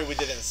story we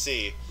didn't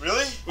see.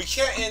 Really? We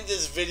can't end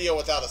this video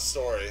without a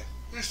story.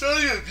 You're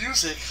starting with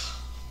music.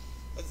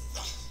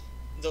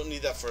 Don't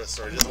need that for a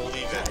story. Just leave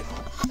it.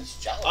 It's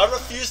jello. I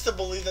refuse to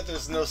believe that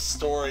there's no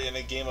story in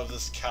a game of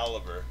this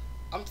caliber.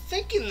 I'm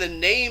thinking the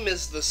name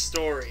is the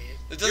story.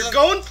 It You're doesn't-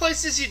 going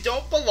places you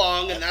don't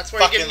belong, and that's where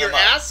you're Fucking getting your them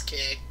up. ass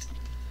kicked.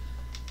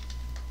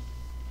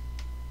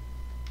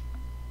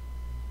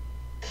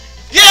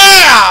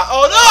 Yeah!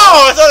 Oh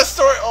no! It's not a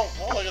story. Oh,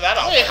 look at that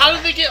outfit. Wait, how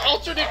did they get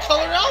alternate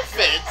color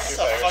outfits? It's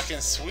a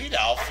fucking sweet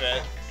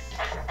outfit.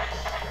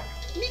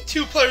 Me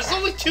two players, there's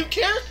only two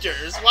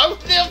characters. Why would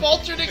they have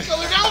alternate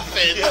colored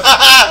outfits?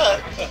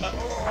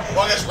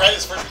 Well, I guess red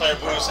is first player,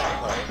 blue is second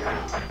player.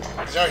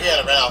 Because he had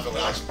a red outfit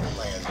when I was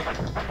playing it.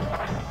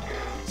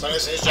 So I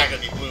guess his jacket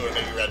would be blue and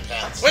maybe red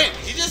pants. Wait,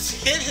 he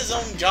just hit his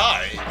own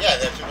guy. Yeah,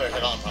 they have two player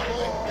hit on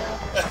probably.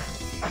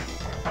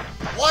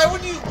 Why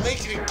would you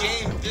make a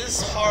game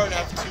this hard and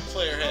have a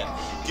two-player hit?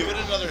 Give it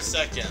another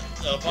second.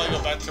 It'll probably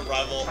go back to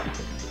rival.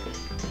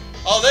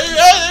 Oh,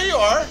 there you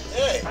are.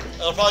 Hey,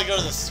 it'll probably go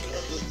to the.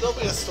 There'll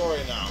be a story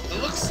now.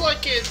 It looks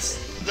like it's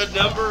the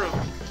number of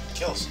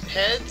Kills.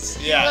 heads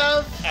Yeah, you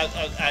have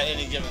at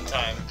any given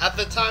time. at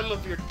the time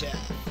of your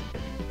death.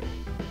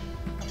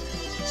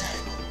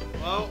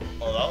 Well,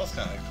 Oh, that was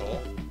kind of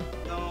cool.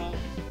 No.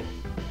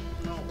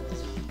 No.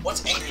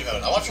 What's angry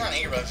mode? I want to try on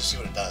angry mode to see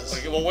what it does.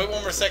 Okay, well, wait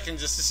one more second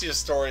just to see a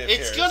story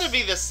appears. It's gonna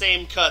be the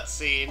same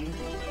cutscene.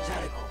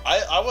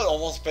 I would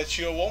almost bet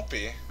you it won't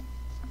be.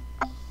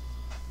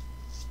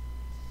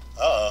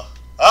 Uh-oh.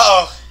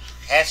 Uh-oh.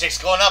 Handshake's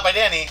going up by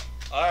Danny.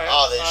 Alright.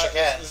 Oh, they shook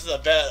hands. This is a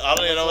bet. I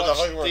don't even know what the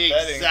fuck we're the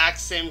betting. exact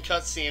same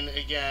cutscene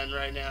again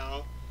right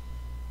now.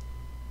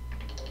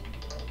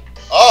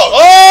 Oh!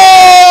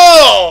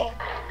 Oh!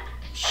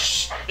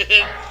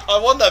 Shit. I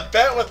won the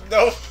bet with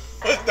no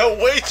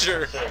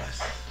wager. Okay,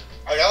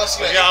 I want to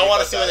see what Yeah, I want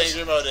to to see what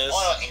angry mode is. I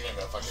want to know what angry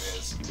mode fucking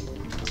is.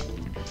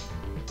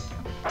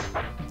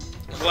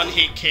 One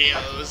hit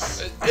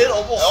KOs. It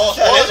almost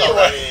was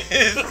already.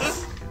 anyways.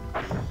 Let's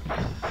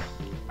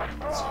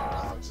see what the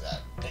fuck's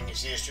that. And you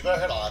see his two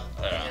better hit on.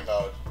 Yeah. Angry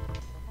mode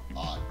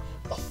on.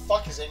 The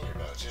fuck is angry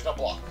mode? So there's no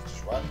block.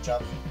 Just run,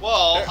 jump.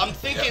 Well, I'm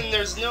thinking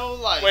there's no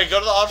like. Wait, go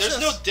to the options.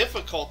 There's no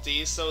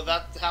difficulty, so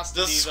that has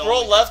to The be scroll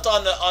only left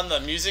on the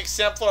music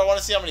sampler. I want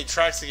to see how many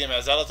tracks the game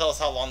has. That'll tell us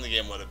how long the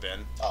game would have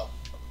been. Oh.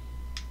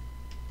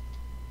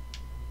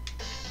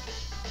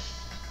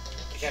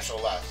 You can't show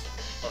left.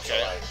 Okay.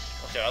 Show right.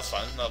 Okay, that's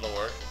fine. That'll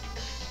work.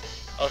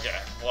 Okay.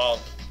 Well.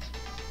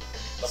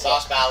 The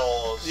boss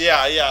battles.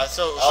 Yeah.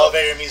 So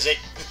Elevator music.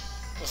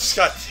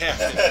 God damn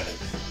it.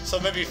 So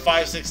maybe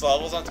 5-6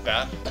 levels. Not too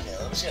bad. Okay,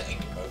 let me see what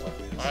angry mode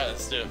fucking is. All right,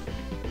 let's do it.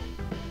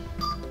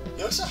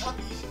 You look so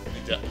happy.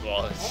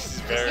 Well, he's His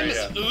very. name is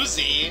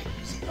Uzi.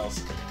 Something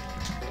else.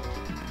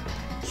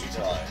 Streets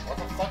are alive. What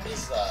the fuck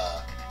is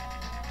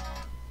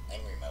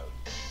angry mode?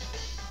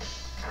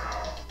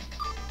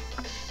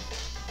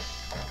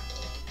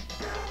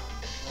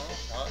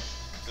 What?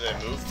 Do they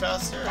move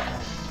faster?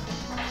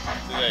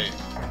 Do they?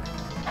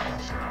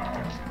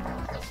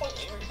 What the fuck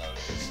angry mode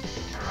is?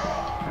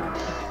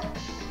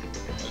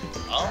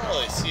 I don't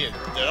really see it.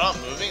 They're not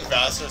moving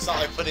faster. It's not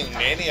like putting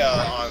Mania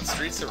on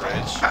Streets of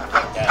Rage.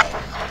 Yeah.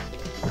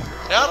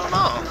 Yeah, I don't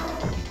know.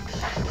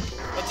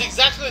 It's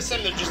exactly the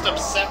same. They're just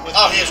upset with.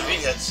 Oh, he has green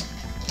hits.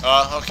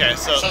 Okay,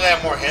 so So they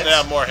have more hits? they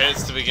have more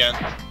hits to begin.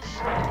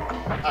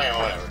 Okay,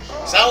 well, whatever.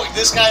 So,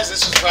 this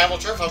is Rival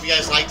Turf. Hope you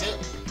guys liked it.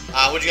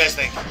 What'd you guys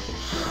think?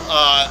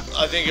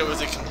 I think it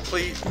was a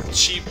complete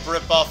cheap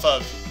rip-off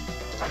of...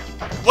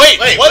 Wait,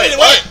 what did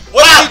what?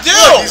 you do?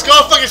 Look, he's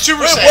going fucking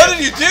Super Saiyan. What did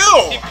you He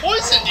do?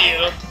 poisoned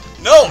you.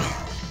 No,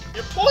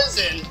 You're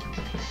poisoned.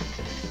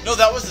 no,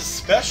 that was a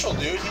special,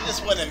 dude. He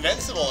just went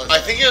invincible. I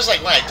think it was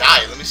like when I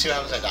died. Let me see what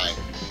happens when I die.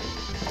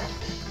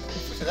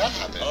 When did that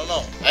happen? I don't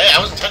know. I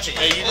wasn't touching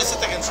Yeah, it. you just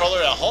hit the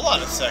controller. Hold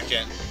on a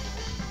second.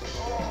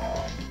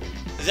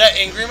 Is that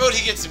angry mode?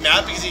 He gets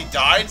mad because he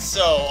died,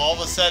 so all of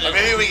a sudden... Or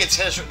maybe we get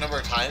hit a certain number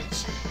of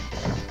times.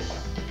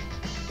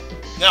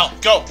 Now,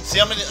 go. See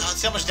how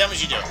much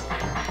damage you do.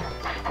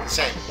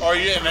 Same. Or are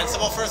you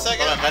invincible for a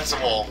second? I'm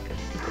invincible.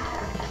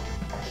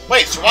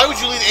 Wait, so why would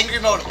you leave angry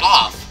mode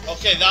off?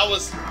 Okay, that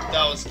was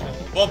cool.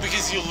 Well,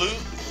 because you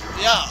lose...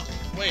 Yeah,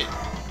 wait.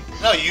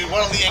 No, you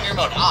want to leave angry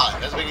mode on.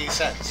 Doesn't make any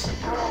sense.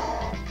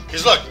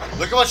 Because look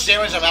how much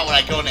damage I'm at when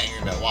I go into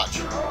angry mode. Watch.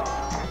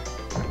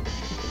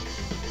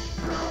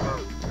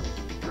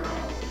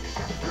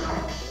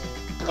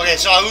 Okay,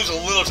 so I lose a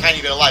little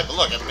tiny bit of life, but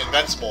look, I'm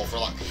invincible for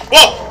like.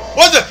 Whoa!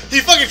 What the?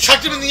 He fucking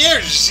chucked him in the air.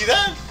 Did you see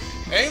that?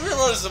 Angry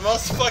mode is the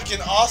most fucking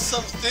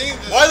awesome thing.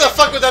 Why the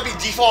fuck would that be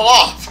default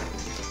off?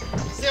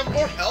 Because they have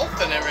more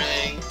health and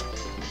everything.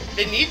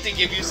 They need to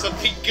give you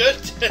something good.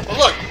 But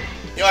look,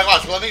 you know, like,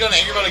 watch. Let me go into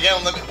angry mode again.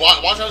 And let me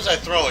watch how I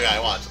throw a guy.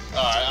 Watch.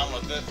 Alright, I'm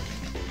with it.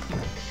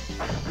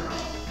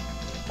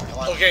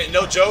 Okay,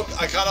 no joke.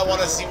 I kind of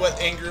want to see what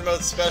angry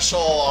mode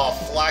special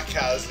Flack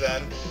has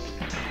then.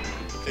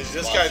 Because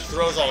this guy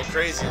throws all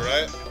crazy,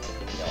 right?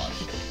 Yeah, watch.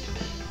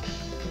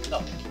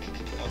 No.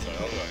 Oh, sorry,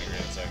 I'll go angry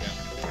in a second.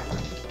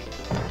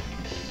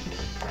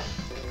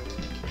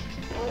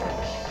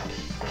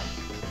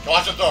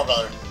 Watch him throw,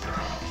 brother.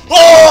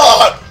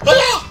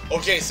 Oh!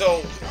 Okay,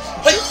 so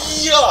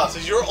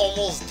you're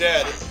almost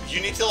dead.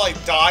 You need to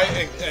like die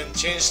and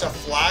change to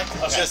Flack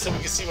just so we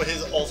can see what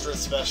his ultra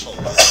special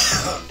is.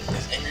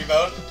 His angry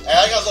mode.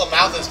 I like how his little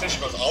mouth and his fish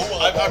goes. Oh,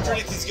 I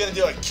predict he's gonna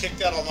do a kick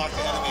that'll knock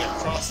the enemy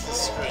across the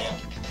screen.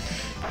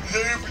 Is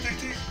that what you're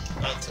predicting?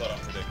 That's what I'm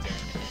predicting.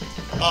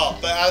 Oh,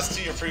 but as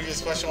to your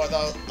previous question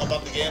about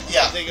the game,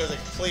 Yeah. I think it was a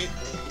complete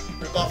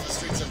rip-off of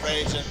Streets of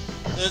Rage, and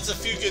there's a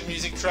few good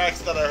music tracks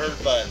that I heard,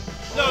 but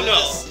No.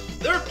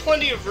 There are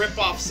plenty of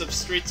rip-offs of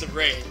Streets of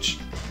Rage.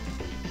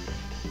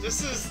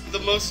 This is the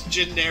most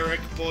generic,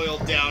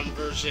 boiled-down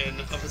version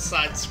of a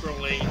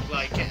side-scrolling,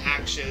 like,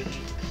 action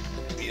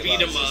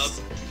beat-em-up.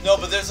 No,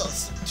 but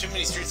there's too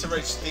many Streets of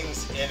Rage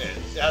things in it.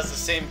 It has the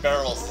same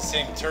barrels, the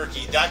same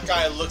turkey. That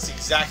guy looks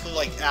exactly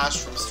like Ash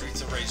from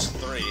Streets of Rage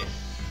 3.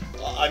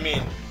 I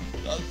mean,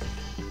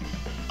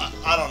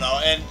 I don't know,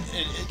 and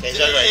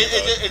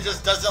it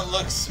just doesn't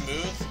look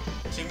smooth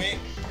to me.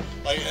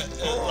 Like,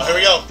 Here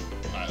we go.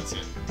 Alright, let's see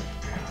it.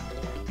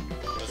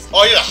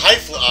 Oh, yeah, high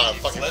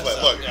fucking flip.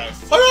 Up. Look. Yeah,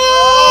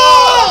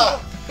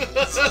 Ah!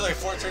 it's like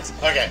 4 turns.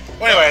 Okay.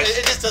 Well, anyways.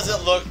 It just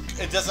doesn't look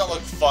it doesn't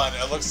look fun.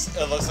 It looks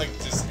like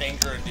just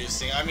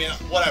anger-inducing. I mean,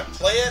 when I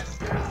play it,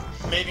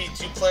 maybe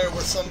 2-player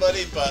with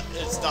somebody, but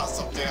it's not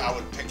something I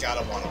would pick out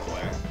and want to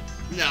play.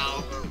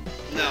 No,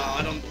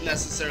 I don't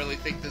necessarily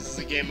think this is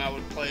a game I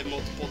would play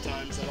multiple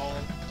times at all.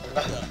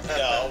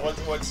 Yeah,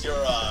 what's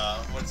your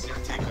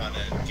take on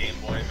it, Game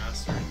Boy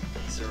Master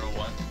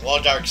 01? Well,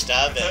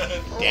 DarkStev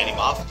and Danny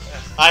Moff.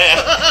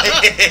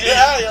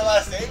 Yeah, your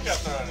last name got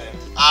thrown in.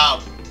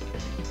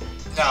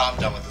 No, I'm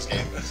done with this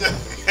game.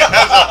 I'm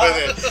done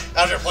with it.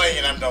 After playing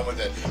it, I'm done with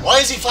it. Why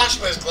is he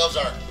flashing when his gloves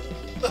are?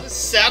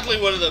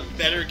 Sadly, one of the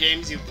better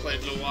games you've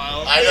played in a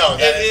while. I know.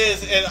 It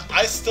is, and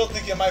I still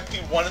think it might be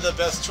one of the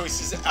best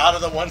choices out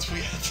of the ones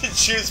we had to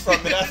choose from,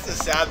 and that's the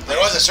sad thing. There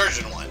was a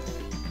surgeon one.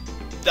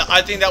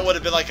 I think that would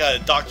have been like a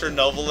Dr.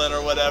 Novolin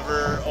or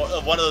whatever,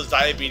 or one of those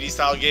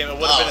diabetes-style games. It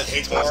would have been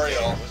a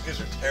tutorial. Those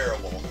games are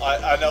terrible.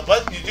 I know,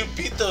 but you do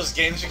beat those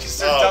games because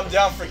they're dumbed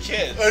down for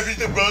kids. I beat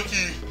the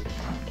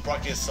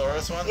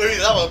Brachiosaurus one? I beat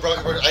that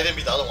one. I didn't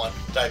beat the other one.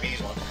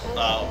 Diabetes one.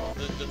 Oh,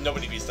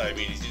 nobody beats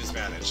diabetes. You just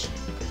manage.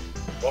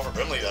 Well, for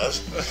Brimley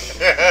does.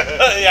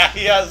 Yeah,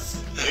 he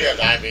has. You have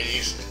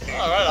diabetes.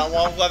 All right,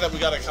 well, I'm glad that we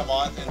got to come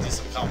on and do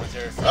some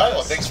commentary for All right, this.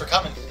 well, thanks for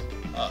coming.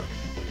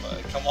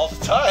 Come all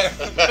the time.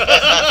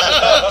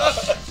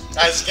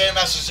 That's Game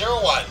Master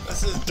 01.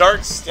 This is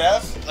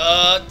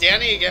DarkStev.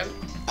 Danny again.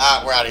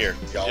 We're out of here,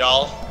 y'all.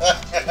 Y'all.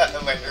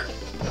 Later.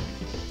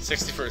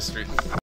 61st Street.